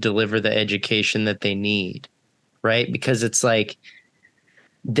institution to deliver the education that they need? Right? Because it's like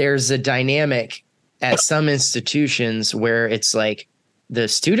there's a dynamic at some institutions where it's like the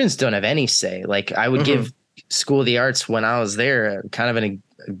students don't have any say. Like I would give School of the Arts when I was there kind of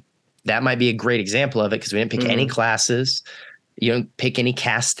that might be a great example of it, because we didn't pick any classes. You don't pick any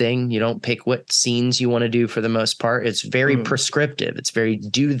casting. You don't pick what scenes you want to do for the most part. It's very prescriptive. It's very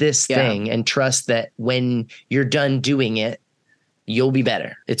do this thing and trust that when you're done doing it, you'll be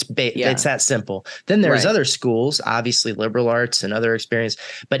better. It's that simple. Then there's other schools, obviously liberal arts and other experience,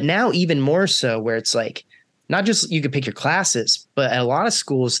 but now even more so where it's like, not just you could pick your classes, but at a lot of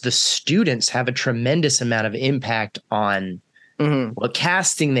schools, the students have a tremendous amount of impact on what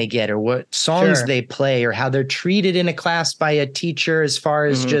casting they get or what songs they play or how they're treated in a class by a teacher as far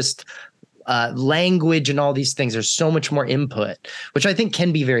as just language and all these things. There's so much more input, which I think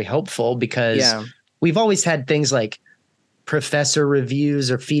can be very helpful, because we've always had things like professor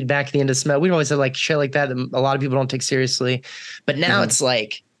reviews or feedback at the end of semester. We've always had like shit like that a lot of people don't take seriously. But now it's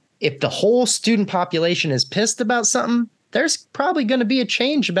like, if the whole student population is pissed about something, there's probably going to be a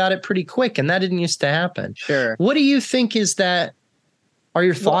change about it pretty quick. And that didn't used to happen. Sure. What do you think are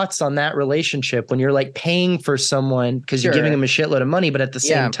your thoughts on that relationship when you're like paying for someone because you're giving them a shitload of money, but at the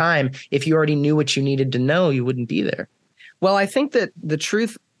same time, if you already knew what you needed to know, you wouldn't be there? Well, I think that the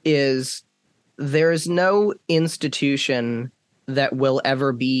truth is there is no institution that will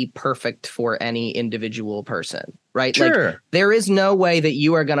ever be perfect for any individual person, right? Sure. Like, there is no way that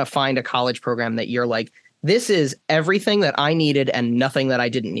you are going to find a college program that you're like, this is everything that I needed and nothing that I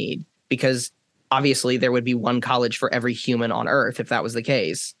didn't need, because obviously there would be one college for every human on earth if that was the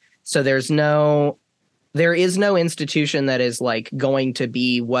case. So there is no institution that is like going to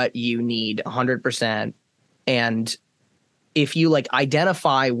be what you need 100%. And if you like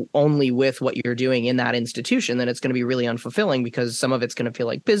identify only with what you're doing in that institution, then it's going to be really unfulfilling, because some of it's going to feel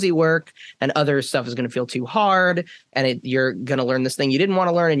like busy work and other stuff is going to feel too hard. And you're going to learn this thing you didn't want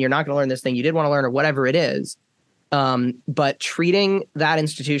to learn, and you're not going to learn this thing you did want to learn, or whatever it is. But treating that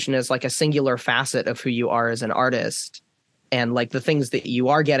institution as like a singular facet of who you are as an artist, and like the things that you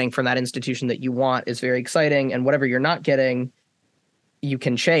are getting from that institution that you want, is very exciting. And whatever you're not getting, you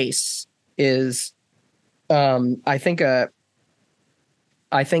can chase is, I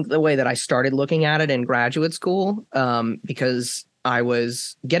think the way that I started looking at it in graduate school, because I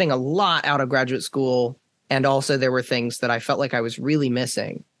was getting a lot out of graduate school, and also there were things that I felt like I was really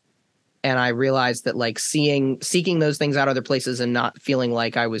missing. And I realized that like seeking those things out other places and not feeling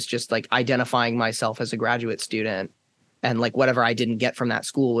like I was just like identifying myself as a graduate student, and like whatever I didn't get from that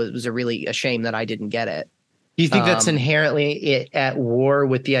school was a shame that I didn't get it. Do you think that's inherently at war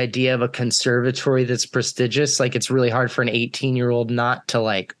with the idea of a conservatory that's prestigious? Like, it's really hard for an 18-year-old not to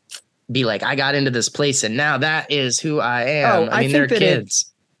like be like, I got into this place and now that is who I am. I mean, they're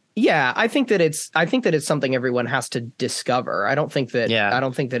kids. I think that it's something everyone has to discover. I don't think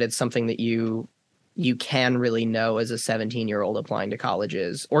that it's something that you can really know as a 17-year-old applying to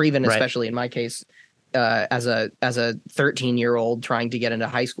colleges, or even especially in my case, as a 13-year-old trying to get into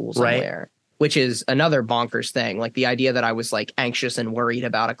high school somewhere. Which is another bonkers thing. Like the idea that I was like anxious and worried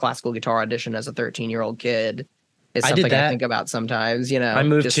about a classical guitar audition as a 13-year-old kid is something I think about sometimes, I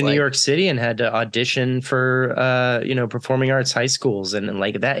moved to New York City and had to audition for, performing arts high schools. And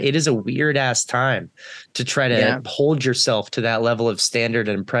like that, it is a weird ass time to try to hold yourself to that level of standard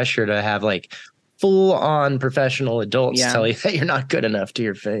and pressure to have like full on professional adults tell you that you're not good enough to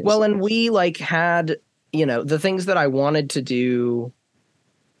your face. Well, and we like had, the things that I wanted to do,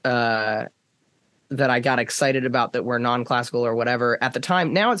 that I got excited about that were non-classical or whatever at the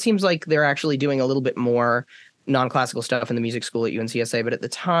time. Now it seems like they're actually doing a little bit more non-classical stuff in the music school at UNCSA, but at the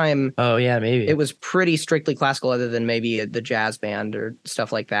time, maybe it was pretty strictly classical, other than maybe the jazz band or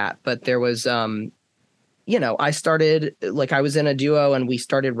stuff like that. But there was, I started, like, I was in a duo and we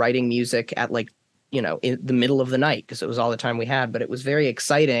started writing music at like, in the middle of the night, because it was all the time we had, but it was very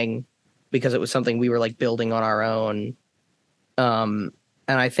exciting because it was something we were like building on our own. And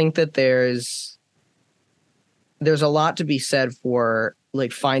I think that there's a lot to be said for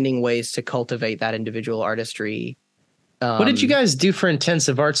like finding ways to cultivate that individual artistry. What did you guys do for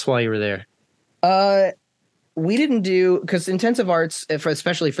intensive arts while you were there? We didn't do, because intensive arts,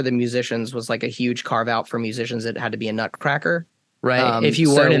 especially for the musicians, was like a huge carve out for musicians. It had to be a nutcracker. Right. If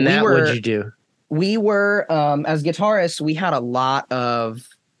you weren't in that, what'd you do? We were, as guitarists, we had a lot of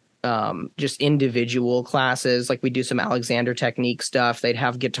just individual classes. Like we do some Alexander Technique stuff. They'd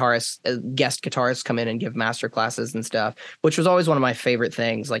have guitarists, guest guitarists come in and give master classes and stuff, which was always one of my favorite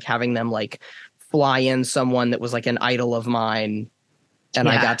things, like having them like fly in someone that was like an idol of mine. And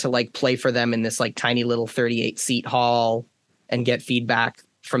I got to like play for them in this like tiny little 38 seat hall and get feedback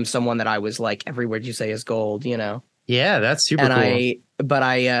from someone that I was like, every word you say is gold, you know? Yeah, that's super cool.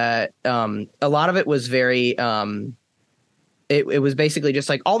 A lot of it was very, it was basically just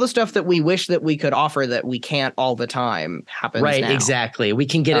like all the stuff that we wish that we could offer that we can't all the time happens right now. Exactly, we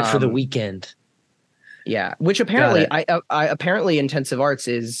can get it for the weekend. Yeah, which apparently I apparently intensive arts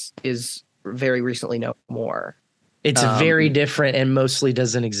is very recently no more. It's very different and mostly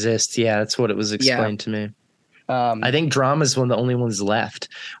doesn't exist. Yeah, that's what it was explained to me. I think drama is one of the only ones left,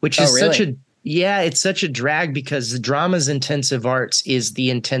 which is it's such a drag because the drama's intensive arts is the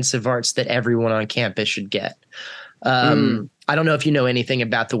intensive arts that everyone on campus should get. I don't know if you know anything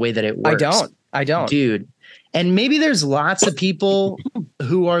about the way that it works. I don't. Dude. And maybe there's lots of people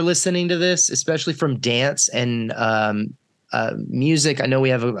who are listening to this, especially from dance and music. I know we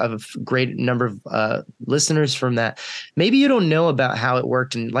have a great number of listeners from that. Maybe you don't know about how it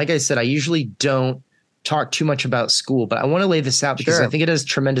worked. And like I said, I usually don't talk too much about school, but I want to lay this out because I think it has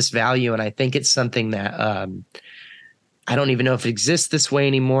tremendous value. And I think it's something that I don't even know if it exists this way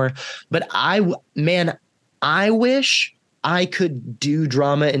anymore. But I wish I could do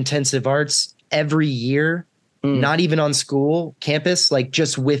drama intensive arts every year, not even on school campus, like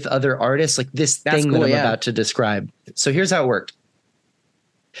just with other artists, like this thing that I'm about to describe. So here's how it worked.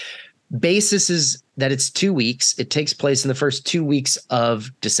 Basis is that it's 2 weeks. It takes place in the first 2 weeks of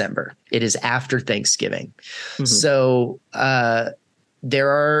December. It is after Thanksgiving. So there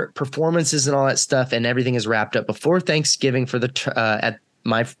are performances and all that stuff, and everything is wrapped up before Thanksgiving for the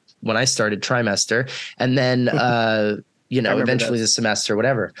when I started trimester, and then eventually the semester,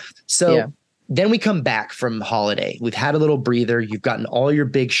 whatever. So then we come back from holiday. We've had a little breather. You've gotten all your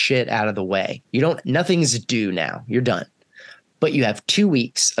big shit out of the way. Nothing's due now. You're done. But you have 2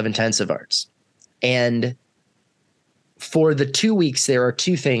 weeks of intensive arts. And for the 2 weeks, there are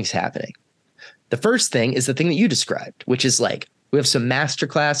two things happening. The first thing is the thing that you described, which is like, we have some master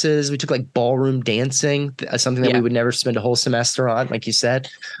classes. We took like ballroom dancing, something that we would never spend a whole semester on, like you said.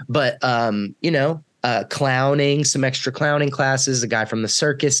 But, clowning, some extra clowning classes. A guy from the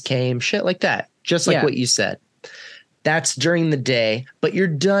circus came, shit like that. Just like what you said. That's during the day, but you're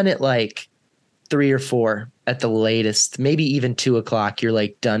done at like 3 or 4 at the latest, maybe even 2 o'clock. You're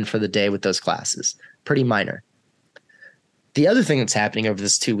like done for the day with those classes. Pretty minor. The other thing that's happening over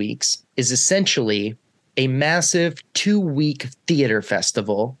this 2 weeks is essentially a massive 2-week theater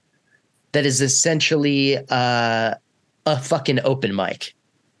festival that is essentially a fucking open mic.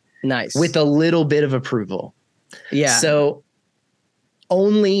 Nice. With a little bit of approval. Yeah. So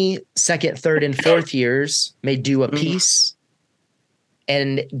only second, third, and fourth years may do a piece.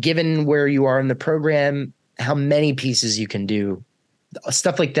 And given where you are in the program, how many pieces you can do,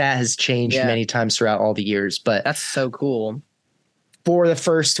 stuff like that has changed many times throughout all the years. But that's so cool. For the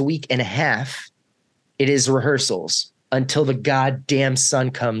first week and a half, it is rehearsals until the goddamn sun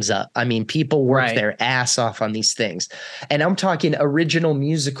comes up. I mean, people work their ass off on these things. And I'm talking original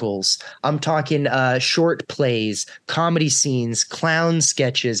musicals. I'm talking short plays, comedy scenes, clown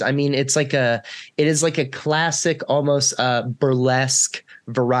sketches. I mean, it is like a classic, almost burlesque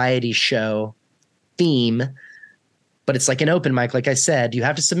variety show theme, but it's like an open mic. Like I said, you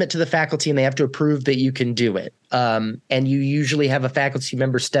have to submit to the faculty and they have to approve that you can do it. And you usually have a faculty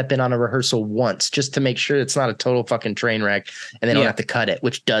member step in on a rehearsal once just to make sure it's not a total fucking train wreck and they don't have to cut it,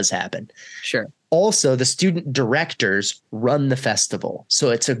 which does happen. Sure. Also, the student directors run the festival.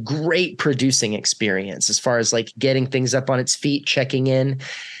 So it's a great producing experience as far as like getting things up on its feet, checking in.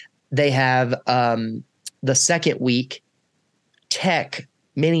 They have the second week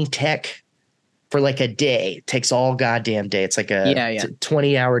mini tech for like a day. It takes all goddamn day. It's like a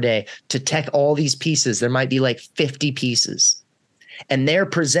 20-hour day to tech all these pieces. There might be like 50 pieces. And they're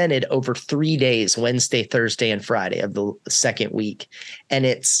presented over 3 days, Wednesday, Thursday, and Friday of the second week. And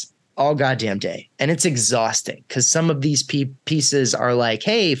it's all goddamn day. And it's exhausting because some of these pieces are like,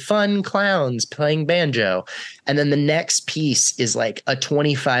 hey, fun clowns playing banjo. And then the next piece is like a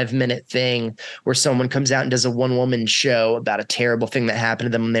 25-minute thing where someone comes out and does a one-woman show about a terrible thing that happened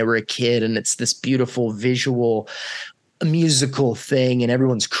to them when they were a kid. And it's this beautiful visual musical thing and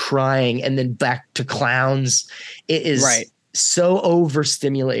everyone's crying. And then back to clowns. It is so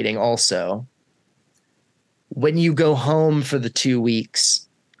overstimulating also. When you go home for the 2 weeks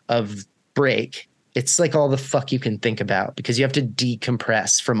of break, it's like all the fuck you can think about because you have to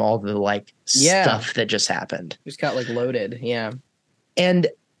decompress from all the like stuff that just happened. Just got like loaded. Yeah. And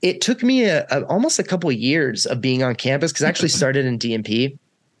it took me almost a couple of years of being on campus, because I actually started in DMP,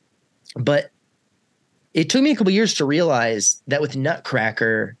 but it took me a couple of years to realize that with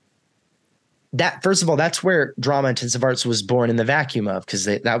Nutcracker, that first of all, that's where drama intensive arts was born in the vacuum of, because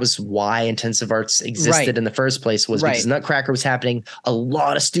that was why intensive arts existed in the first place, was because Nutcracker was happening. A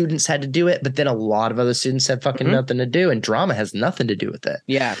lot of students had to do it, but then a lot of other students had fucking nothing to do, and drama has nothing to do with it.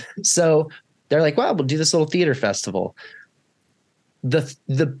 Yeah. So they're like, well, we'll do this little theater festival. The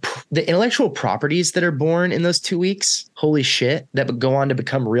intellectual properties that are born in those 2 weeks, holy shit, that would go on to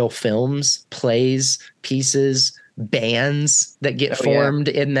become real films, plays, pieces, bands that get formed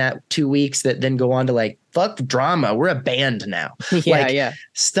in that 2 weeks that then go on to like, fuck drama, we're a band now.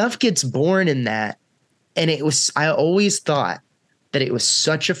 Stuff gets born in that. And I always thought that it was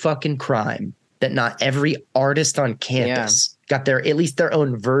such a fucking crime that not every artist on campus got at least their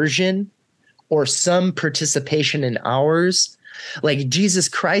own version or some participation in ours. Like, Jesus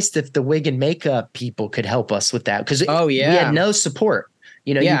Christ, if the wig and makeup people could help us with that. Because we had no support.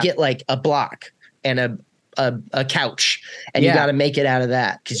 You know, you get like a block and a couch, and you got to make it out of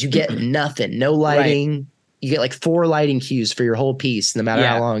that, because you get nothing, no lighting. You get like 4 lighting cues for your whole piece, no matter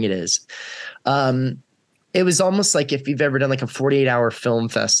how long it is. It was almost like if you've ever done like a 48-hour film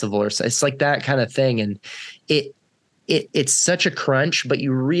festival or so, it's like that kind of thing. And it's such a crunch, but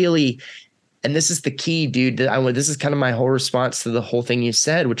you really, and this is the key, dude, this is kind of my whole response to the whole thing you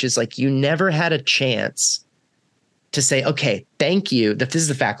said, which is like, you never had a chance to say, okay, thank you. This is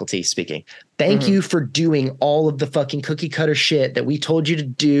the faculty speaking. Thank you for doing all of the fucking cookie cutter shit that we told you to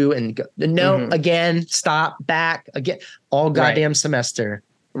do. And again, stop, back again, all goddamn semester.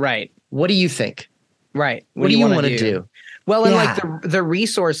 Right. What do you think? Right. What do you want to do? Well, and like the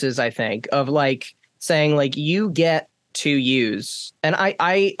resources, I think, of like saying like, you get to use, and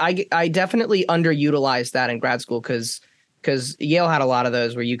I definitely underutilized that in grad school, because Yale had a lot of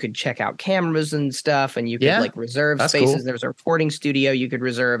those where you could check out cameras and stuff, and you could like reserve spaces. Cool. There was a recording studio you could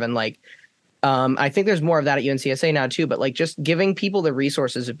reserve, and like, I think there's more of that at UNCSA now too. But like, just giving people the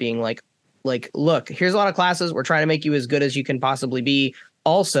resources of being like, look, here's a lot of classes. We're trying to make you as good as you can possibly be.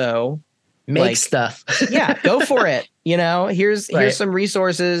 Also, make stuff. Go for it. You know, here's some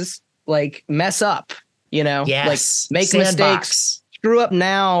resources. Like, mess up. You know, like make mistakes. Screw up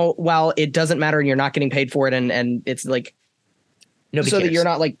now while it doesn't matter and you're not getting paid for it, and it's like, nobody cares. That you're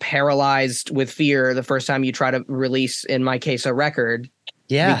not like paralyzed with fear the first time you try to release, in my case, a record.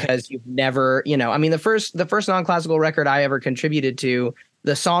 Yeah. Because you've never, you know, I mean, the first non-classical record I ever contributed to,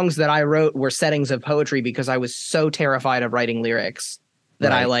 the songs that I wrote were settings of poetry, because I was so terrified of writing lyrics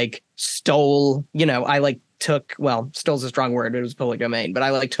that I like stole, you know, I like took, well, stole's a strong word, it was public domain, but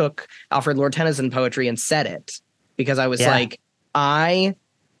I like took Alfred Lord Tennyson poetry and said it, because I was like, it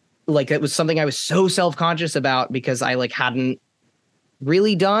was something I was so self-conscious about, because I like hadn't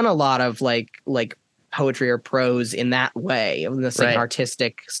really done a lot of like poetry or prose in that way, in this like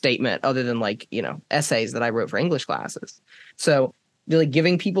artistic statement, other than like, you know, essays that I wrote for English classes. So like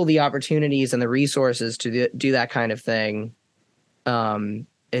giving people the opportunities and the resources to do that kind of thing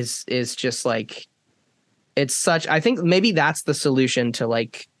is just like, it's such, I think maybe that's the solution to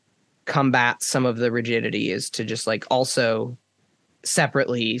like combat some of the rigidity, is to just like also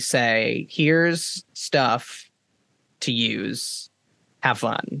separately say, here's stuff to use, have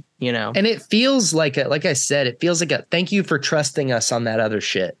fun, you know? And it feels like I said, it feels like a thank you for trusting us on that other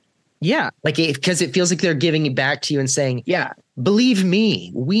shit. Yeah. Like, because it feels like they're giving it back to you and saying, yeah, believe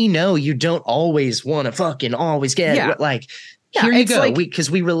me, we know you don't always want to fucking always get it. Like, here you go. Like,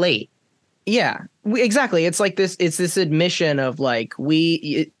 because we relate. Yeah, exactly. It's like this. It's this admission of like,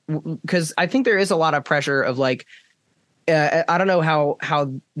 because I think there is a lot of pressure of like, I don't know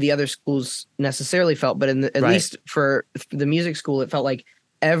how the other schools necessarily felt, but at least for the music school, it felt like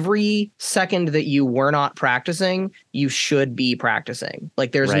every second that you were not practicing, you should be practicing.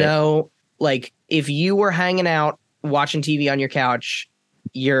 Like, there's no, like, if you were hanging out watching TV on your couch,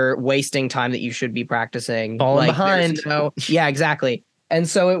 you're wasting time that you should be practicing. Falling behind. Yeah, exactly. And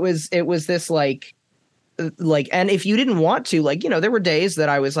so it was this like, and if you didn't want to, like, you know, there were days that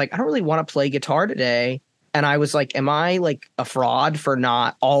I was like, I don't really want to play guitar today. And I was like, am I like a fraud for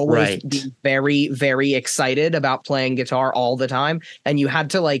not always being very, very excited about playing guitar all the time? And you had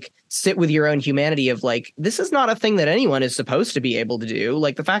to like sit with your own humanity of like, this is not a thing that anyone is supposed to be able to do.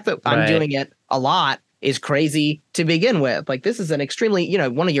 Like, the fact that I'm doing it a lot is crazy to begin with. Like, this is an extremely, you know,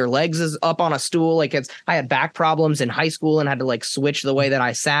 one of your legs is up on a stool. Like, I had back problems in high school and had to like switch the way that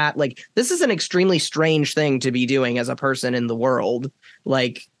I sat. Like, this is an extremely strange thing to be doing as a person in the world.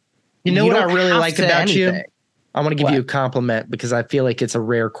 Like, you know what I really like about you? I want to give you a compliment, because I feel like it's a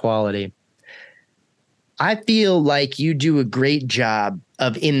rare quality. I feel like you do a great job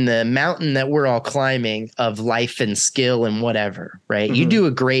in the mountain that we're all climbing of life and skill and whatever, right? You do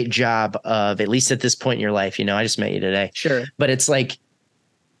a great job of, at least at this point in your life, I just met you today. Sure. But it's like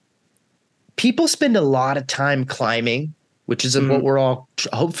people spend a lot of time climbing, which is what we're all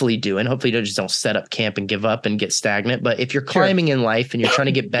hopefully doing. Hopefully you just don't set up camp and give up and get stagnant. But if you're climbing in life and you're trying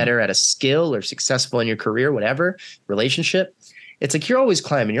to get better at a skill or successful in your career, whatever, relationship, it's like you're always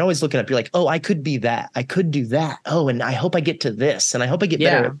climbing. You're always looking up. You're like, oh, I could be that. I could do that. Oh, and I hope I get to this. And I hope I get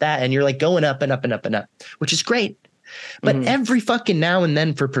better at that. And you're like going up and up and up and up, which is great. But every fucking now and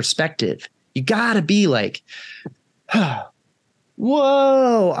then, for perspective, you got to be like,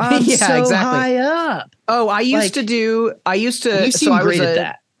 whoa, I'm high up. Oh, you seem great at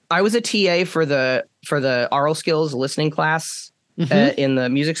that. I was a TA for the oral skills listening class in the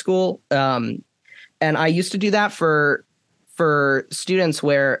music school. And I used to do that for students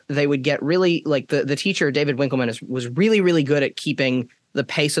where they would get really, like, the teacher, David Winkleman, was really, really good at keeping the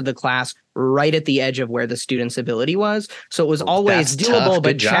pace of the class right at the edge of where the student's ability was. So it was always doable,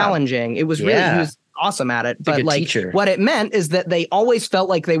 but challenging. It was really, he was awesome at it. But like, what it meant is that they always felt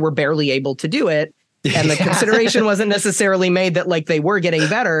like they were barely able to do it. And the consideration wasn't necessarily made that like they were getting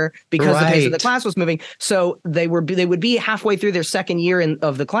better because the pace of the class was moving. So they would be halfway through their second year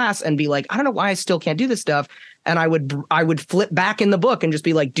of the class and be like, I don't know why I still can't do this stuff. And I would flip back in the book and just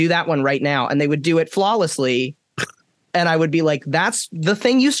be like, do that one right now. And they would do it flawlessly. And I would be like, that's the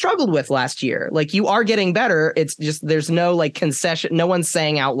thing you struggled with last year. Like, you are getting better. It's just, there's no like concession. No one's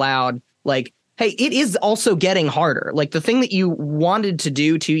saying out loud, like, hey, it is also getting harder. Like, the thing that you wanted to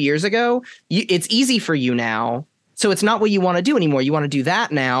do 2 years ago, it's easy for you now. So it's not what you want to do anymore. You want to do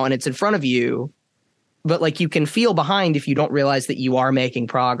that now, and it's in front of you. But like, you can feel behind if you don't realize that you are making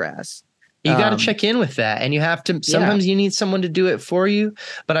progress. You got to check in with that. And you have to, sometimes you need someone to do it for you.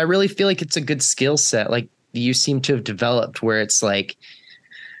 But I really feel like it's a good skill set. Like, you seem to have developed, where it's like,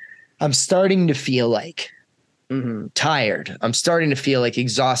 I'm starting to feel like tired. I'm starting to feel like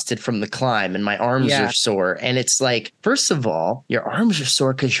exhausted from the climb, and my arms are sore. And it's like, first of all, your arms are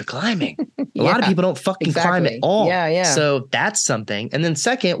sore because you're climbing. A lot of people don't fucking climb at all. Yeah. So that's something. And then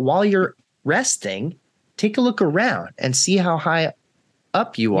second, while you're resting, take a look around and see how high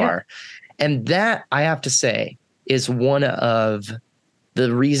up you are. And that, I have to say, is one of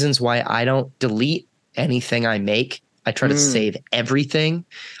the reasons why I don't delete anything I make. I try to save everything.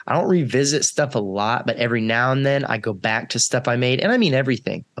 I don't revisit stuff a lot, but every now and then I go back to stuff I made. And I mean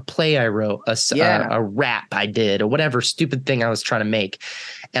everything. A play I wrote, a rap I did, or whatever stupid thing I was trying to make.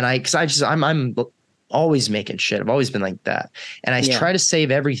 And I'm always making shit. I've always been like that. And I try to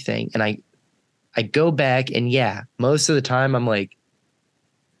save everything. And I go back, and most of the time I'm like,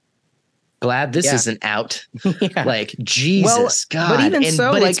 glad this isn't out. Like, Jesus, God. But even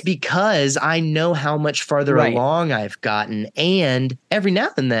but it's because I know how much farther along I've gotten. And every now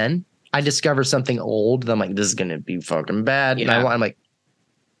and then I discover something old that I'm like, this is going to be fucking bad. And I'm like,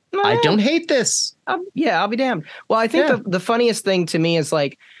 I don't hate this. I'll be damned. Well, I think the funniest thing to me is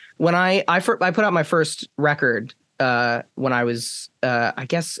like, when I put out my first record when I was, I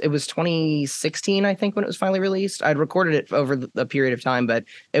guess it was 2016, I think, when it was finally released. I'd recorded it over a period of time, but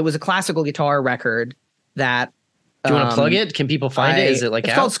it was a classical guitar record that. Do you want to plug it? Can people find it? Is it like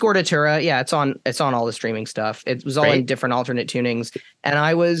it's called Scordatura? Yeah, it's on all the streaming stuff. It was all in different alternate tunings, and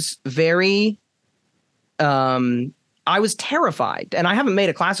I was very, I was terrified. And I haven't made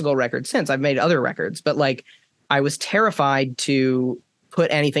a classical record since. I've made other records, but like, I was terrified to put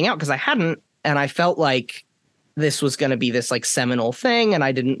anything out because I hadn't, and I felt like this was going to be this like seminal thing, and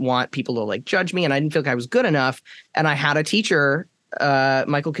I didn't want people to like judge me, and I didn't feel like I was good enough. And I had a teacher,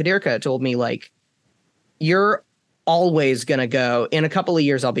 Michael Kadirka, told me like, you're always going to go, in a couple of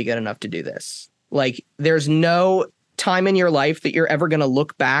years, I'll be good enough to do this. Like, there's no time in your life that you're ever going to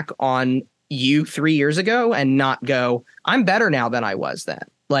look back on you 3 years ago and not go, I'm better now than I was then.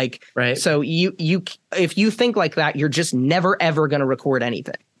 Like, so you, if you think like that, you're just never, ever going to record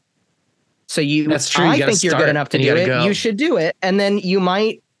anything. So that's true. I think you're good enough to do it. You should do it. And then you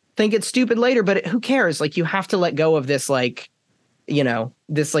might think it's stupid later, but who cares? Like, you have to let go of this, like,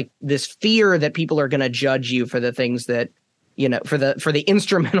 this fear that people are going to judge you for the things that, for the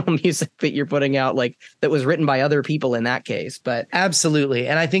instrumental music that you're putting out, like, that was written by other people in that case. But absolutely.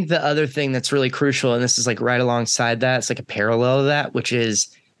 And I think the other thing that's really crucial, and this is like right alongside that, it's like a parallel to that, which is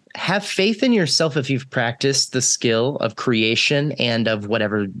have faith in yourself. If you've practiced the skill of creation and of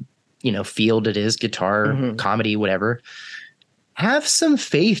whatever field it is, guitar, comedy, whatever, have some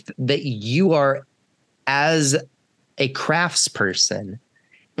faith that you are, as a craftsperson,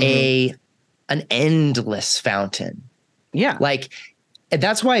 an endless fountain. Yeah. Like, And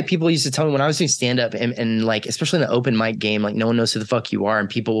that's why people used to tell me when I was doing stand up and like, especially in the open mic game, like no one knows who the fuck you are. And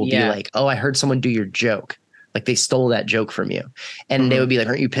people will be like, oh, I heard someone do your joke. Like they stole that joke from you. And they would be like,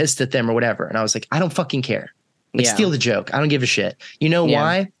 aren't you pissed at them or whatever? And I was like, I don't fucking care. Like steal the joke. I don't give a shit. You know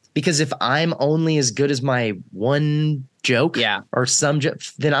why? Because if I'm only as good as my one joke or some joke,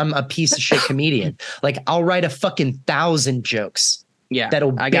 then I'm a piece of shit comedian. Like I'll write a fucking 1,000 jokes. Yeah,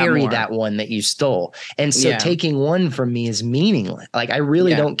 that'll bury that one that you stole. And so taking one from me is meaningless. Like I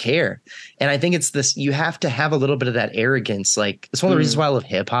really don't care. And I think it's this, you have to have a little bit of that arrogance. Like it's one of the reasons why I love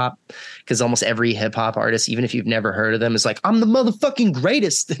hip hop, because almost every hip hop artist, even if you've never heard of them, is like, I'm the motherfucking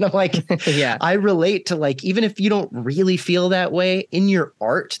greatest. And I'm like, I relate to like, even if you don't really feel that way in your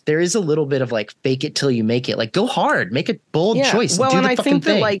art, there is a little bit of like fake it till you make it. Like go hard, make a bold choice. Well, do and the I fucking think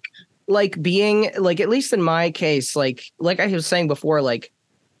thing. that like being like, at least in my case, like I was saying before, like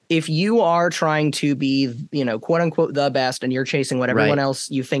if you are trying to be, you know, quote unquote, the best, and you're chasing what everyone else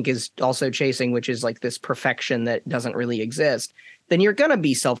you think is also chasing, which is like this perfection that doesn't really exist, then you're going to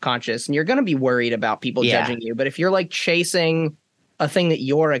be self-conscious and you're going to be worried about people judging you. But if you're like chasing a thing that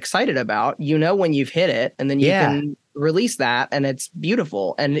you're excited about, you know, when you've hit it, and then you can release that, and it's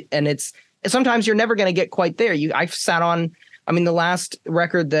beautiful. And it's sometimes you're never going to get quite there. I've sat on, I mean, the last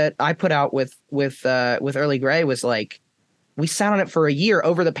record that I put out with Early Grey was like, we sat on it for a year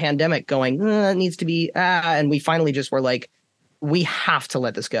over the pandemic going, it needs to be, and we finally just were like, we have to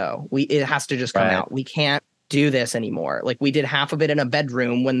let this go. It has to just come out. We can't do this anymore. Like we did half of it in a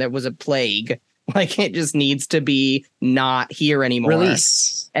bedroom when there was a plague. Like it just needs to be not here anymore.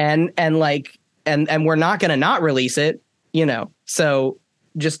 Release. And like, and we're not going to not release it, you know, so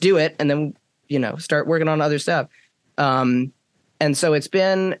just do it. And then, you know, start working on other stuff. And so it's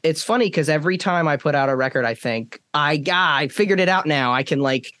funny because every time I put out a record, I think I figured it out now. I can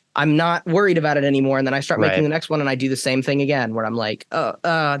like, I'm not worried about it anymore. And then I start making the next one and I do the same thing again, where I'm like,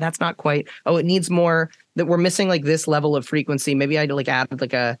 that's not quite, it needs more, that we're missing like this level of frequency. Maybe I'd like add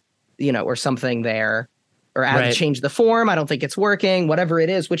like a, you know, or something there, or change the form. I don't think it's working, whatever it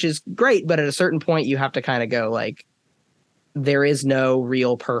is, which is great. But at a certain point you have to kind of go like, there is no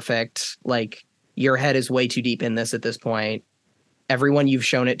real perfect, like your head is way too deep in this at this point. Everyone you've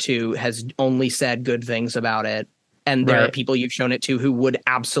shown it to has only said good things about it. And there are people you've shown it to who would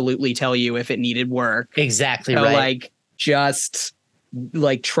absolutely tell you if it needed work. Exactly so, right. Like, just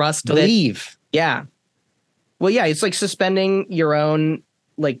like trust. Believe. Yeah. Well, yeah, it's like suspending your own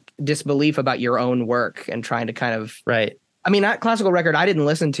like disbelief about your own work and trying to kind of. Right. I mean, that classical record, I didn't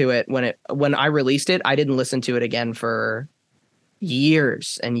listen to it when I released it. I didn't listen to it again for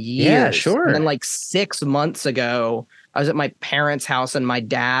years and years. Yeah, sure. And then like 6 months ago, I was at my parents' house and my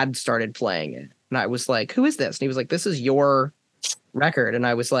dad started playing it. And I was like, who is this? And he was like, this is your record. And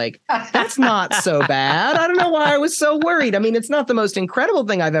I was like, that's not so bad. I don't know why I was so worried. I mean, it's not the most incredible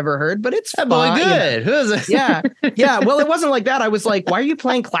thing I've ever heard, but it's fun. Boy, good. You know? Who is it? Yeah. Yeah. Well, it wasn't like that. I was like, why are you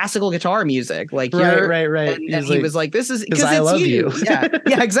playing classical guitar music? Like, right. And he was like, this is because I love you. Yeah.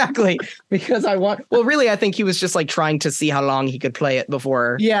 Yeah, exactly. Because really, I think he was just like trying to see how long he could play it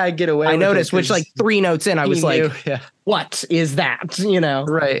before. Yeah, I get away. I noticed, which like 3 notes in, I was like, yeah. What is that? You know?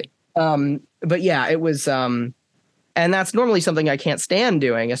 Right. But yeah, it was, and that's normally something I can't stand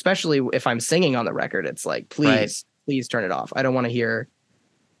doing, especially if I'm singing on the record. It's like, please turn it off. I don't want to hear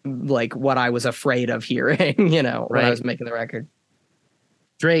like what I was afraid of hearing, you know, when I was making the record.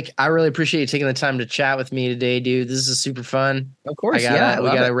 Drake, I really appreciate you taking the time to chat with me today, dude. This is super fun. Of course. We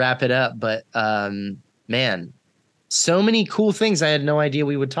gotta wrap it up, but man, so many cool things I had no idea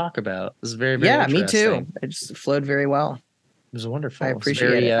we would talk about. It was very, very interesting. Me too. It just flowed very well. It was wonderful. I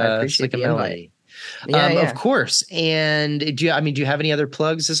appreciate it. I appreciate the invite. Of course. And do you have any other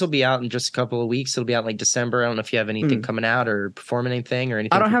plugs? This will be out in just a couple of weeks. It'll be out in like December. I don't know if you have anything coming out or performing anything or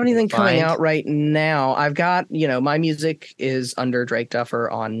anything. I don't have anything coming out right now. I've got, my music is under Drake Duffer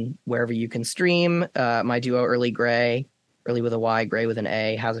on wherever you can stream. My duo Early Grey, Early with a Y, Grey with an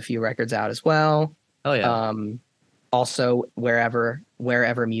A, has a few records out as well. Oh yeah. Also wherever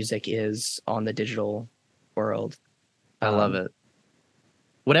music is on the digital world. I love it.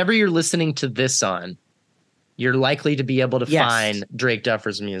 Whatever you're listening to this on, you're likely to be able to find Drake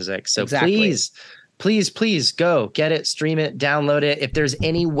Duffer's music. So please go get it, stream it, download it. If there's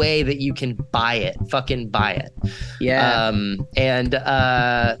any way that you can buy it, fucking buy it. Yeah.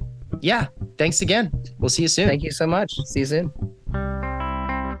 Thanks again. We'll see you soon. Thank you so much. See you soon.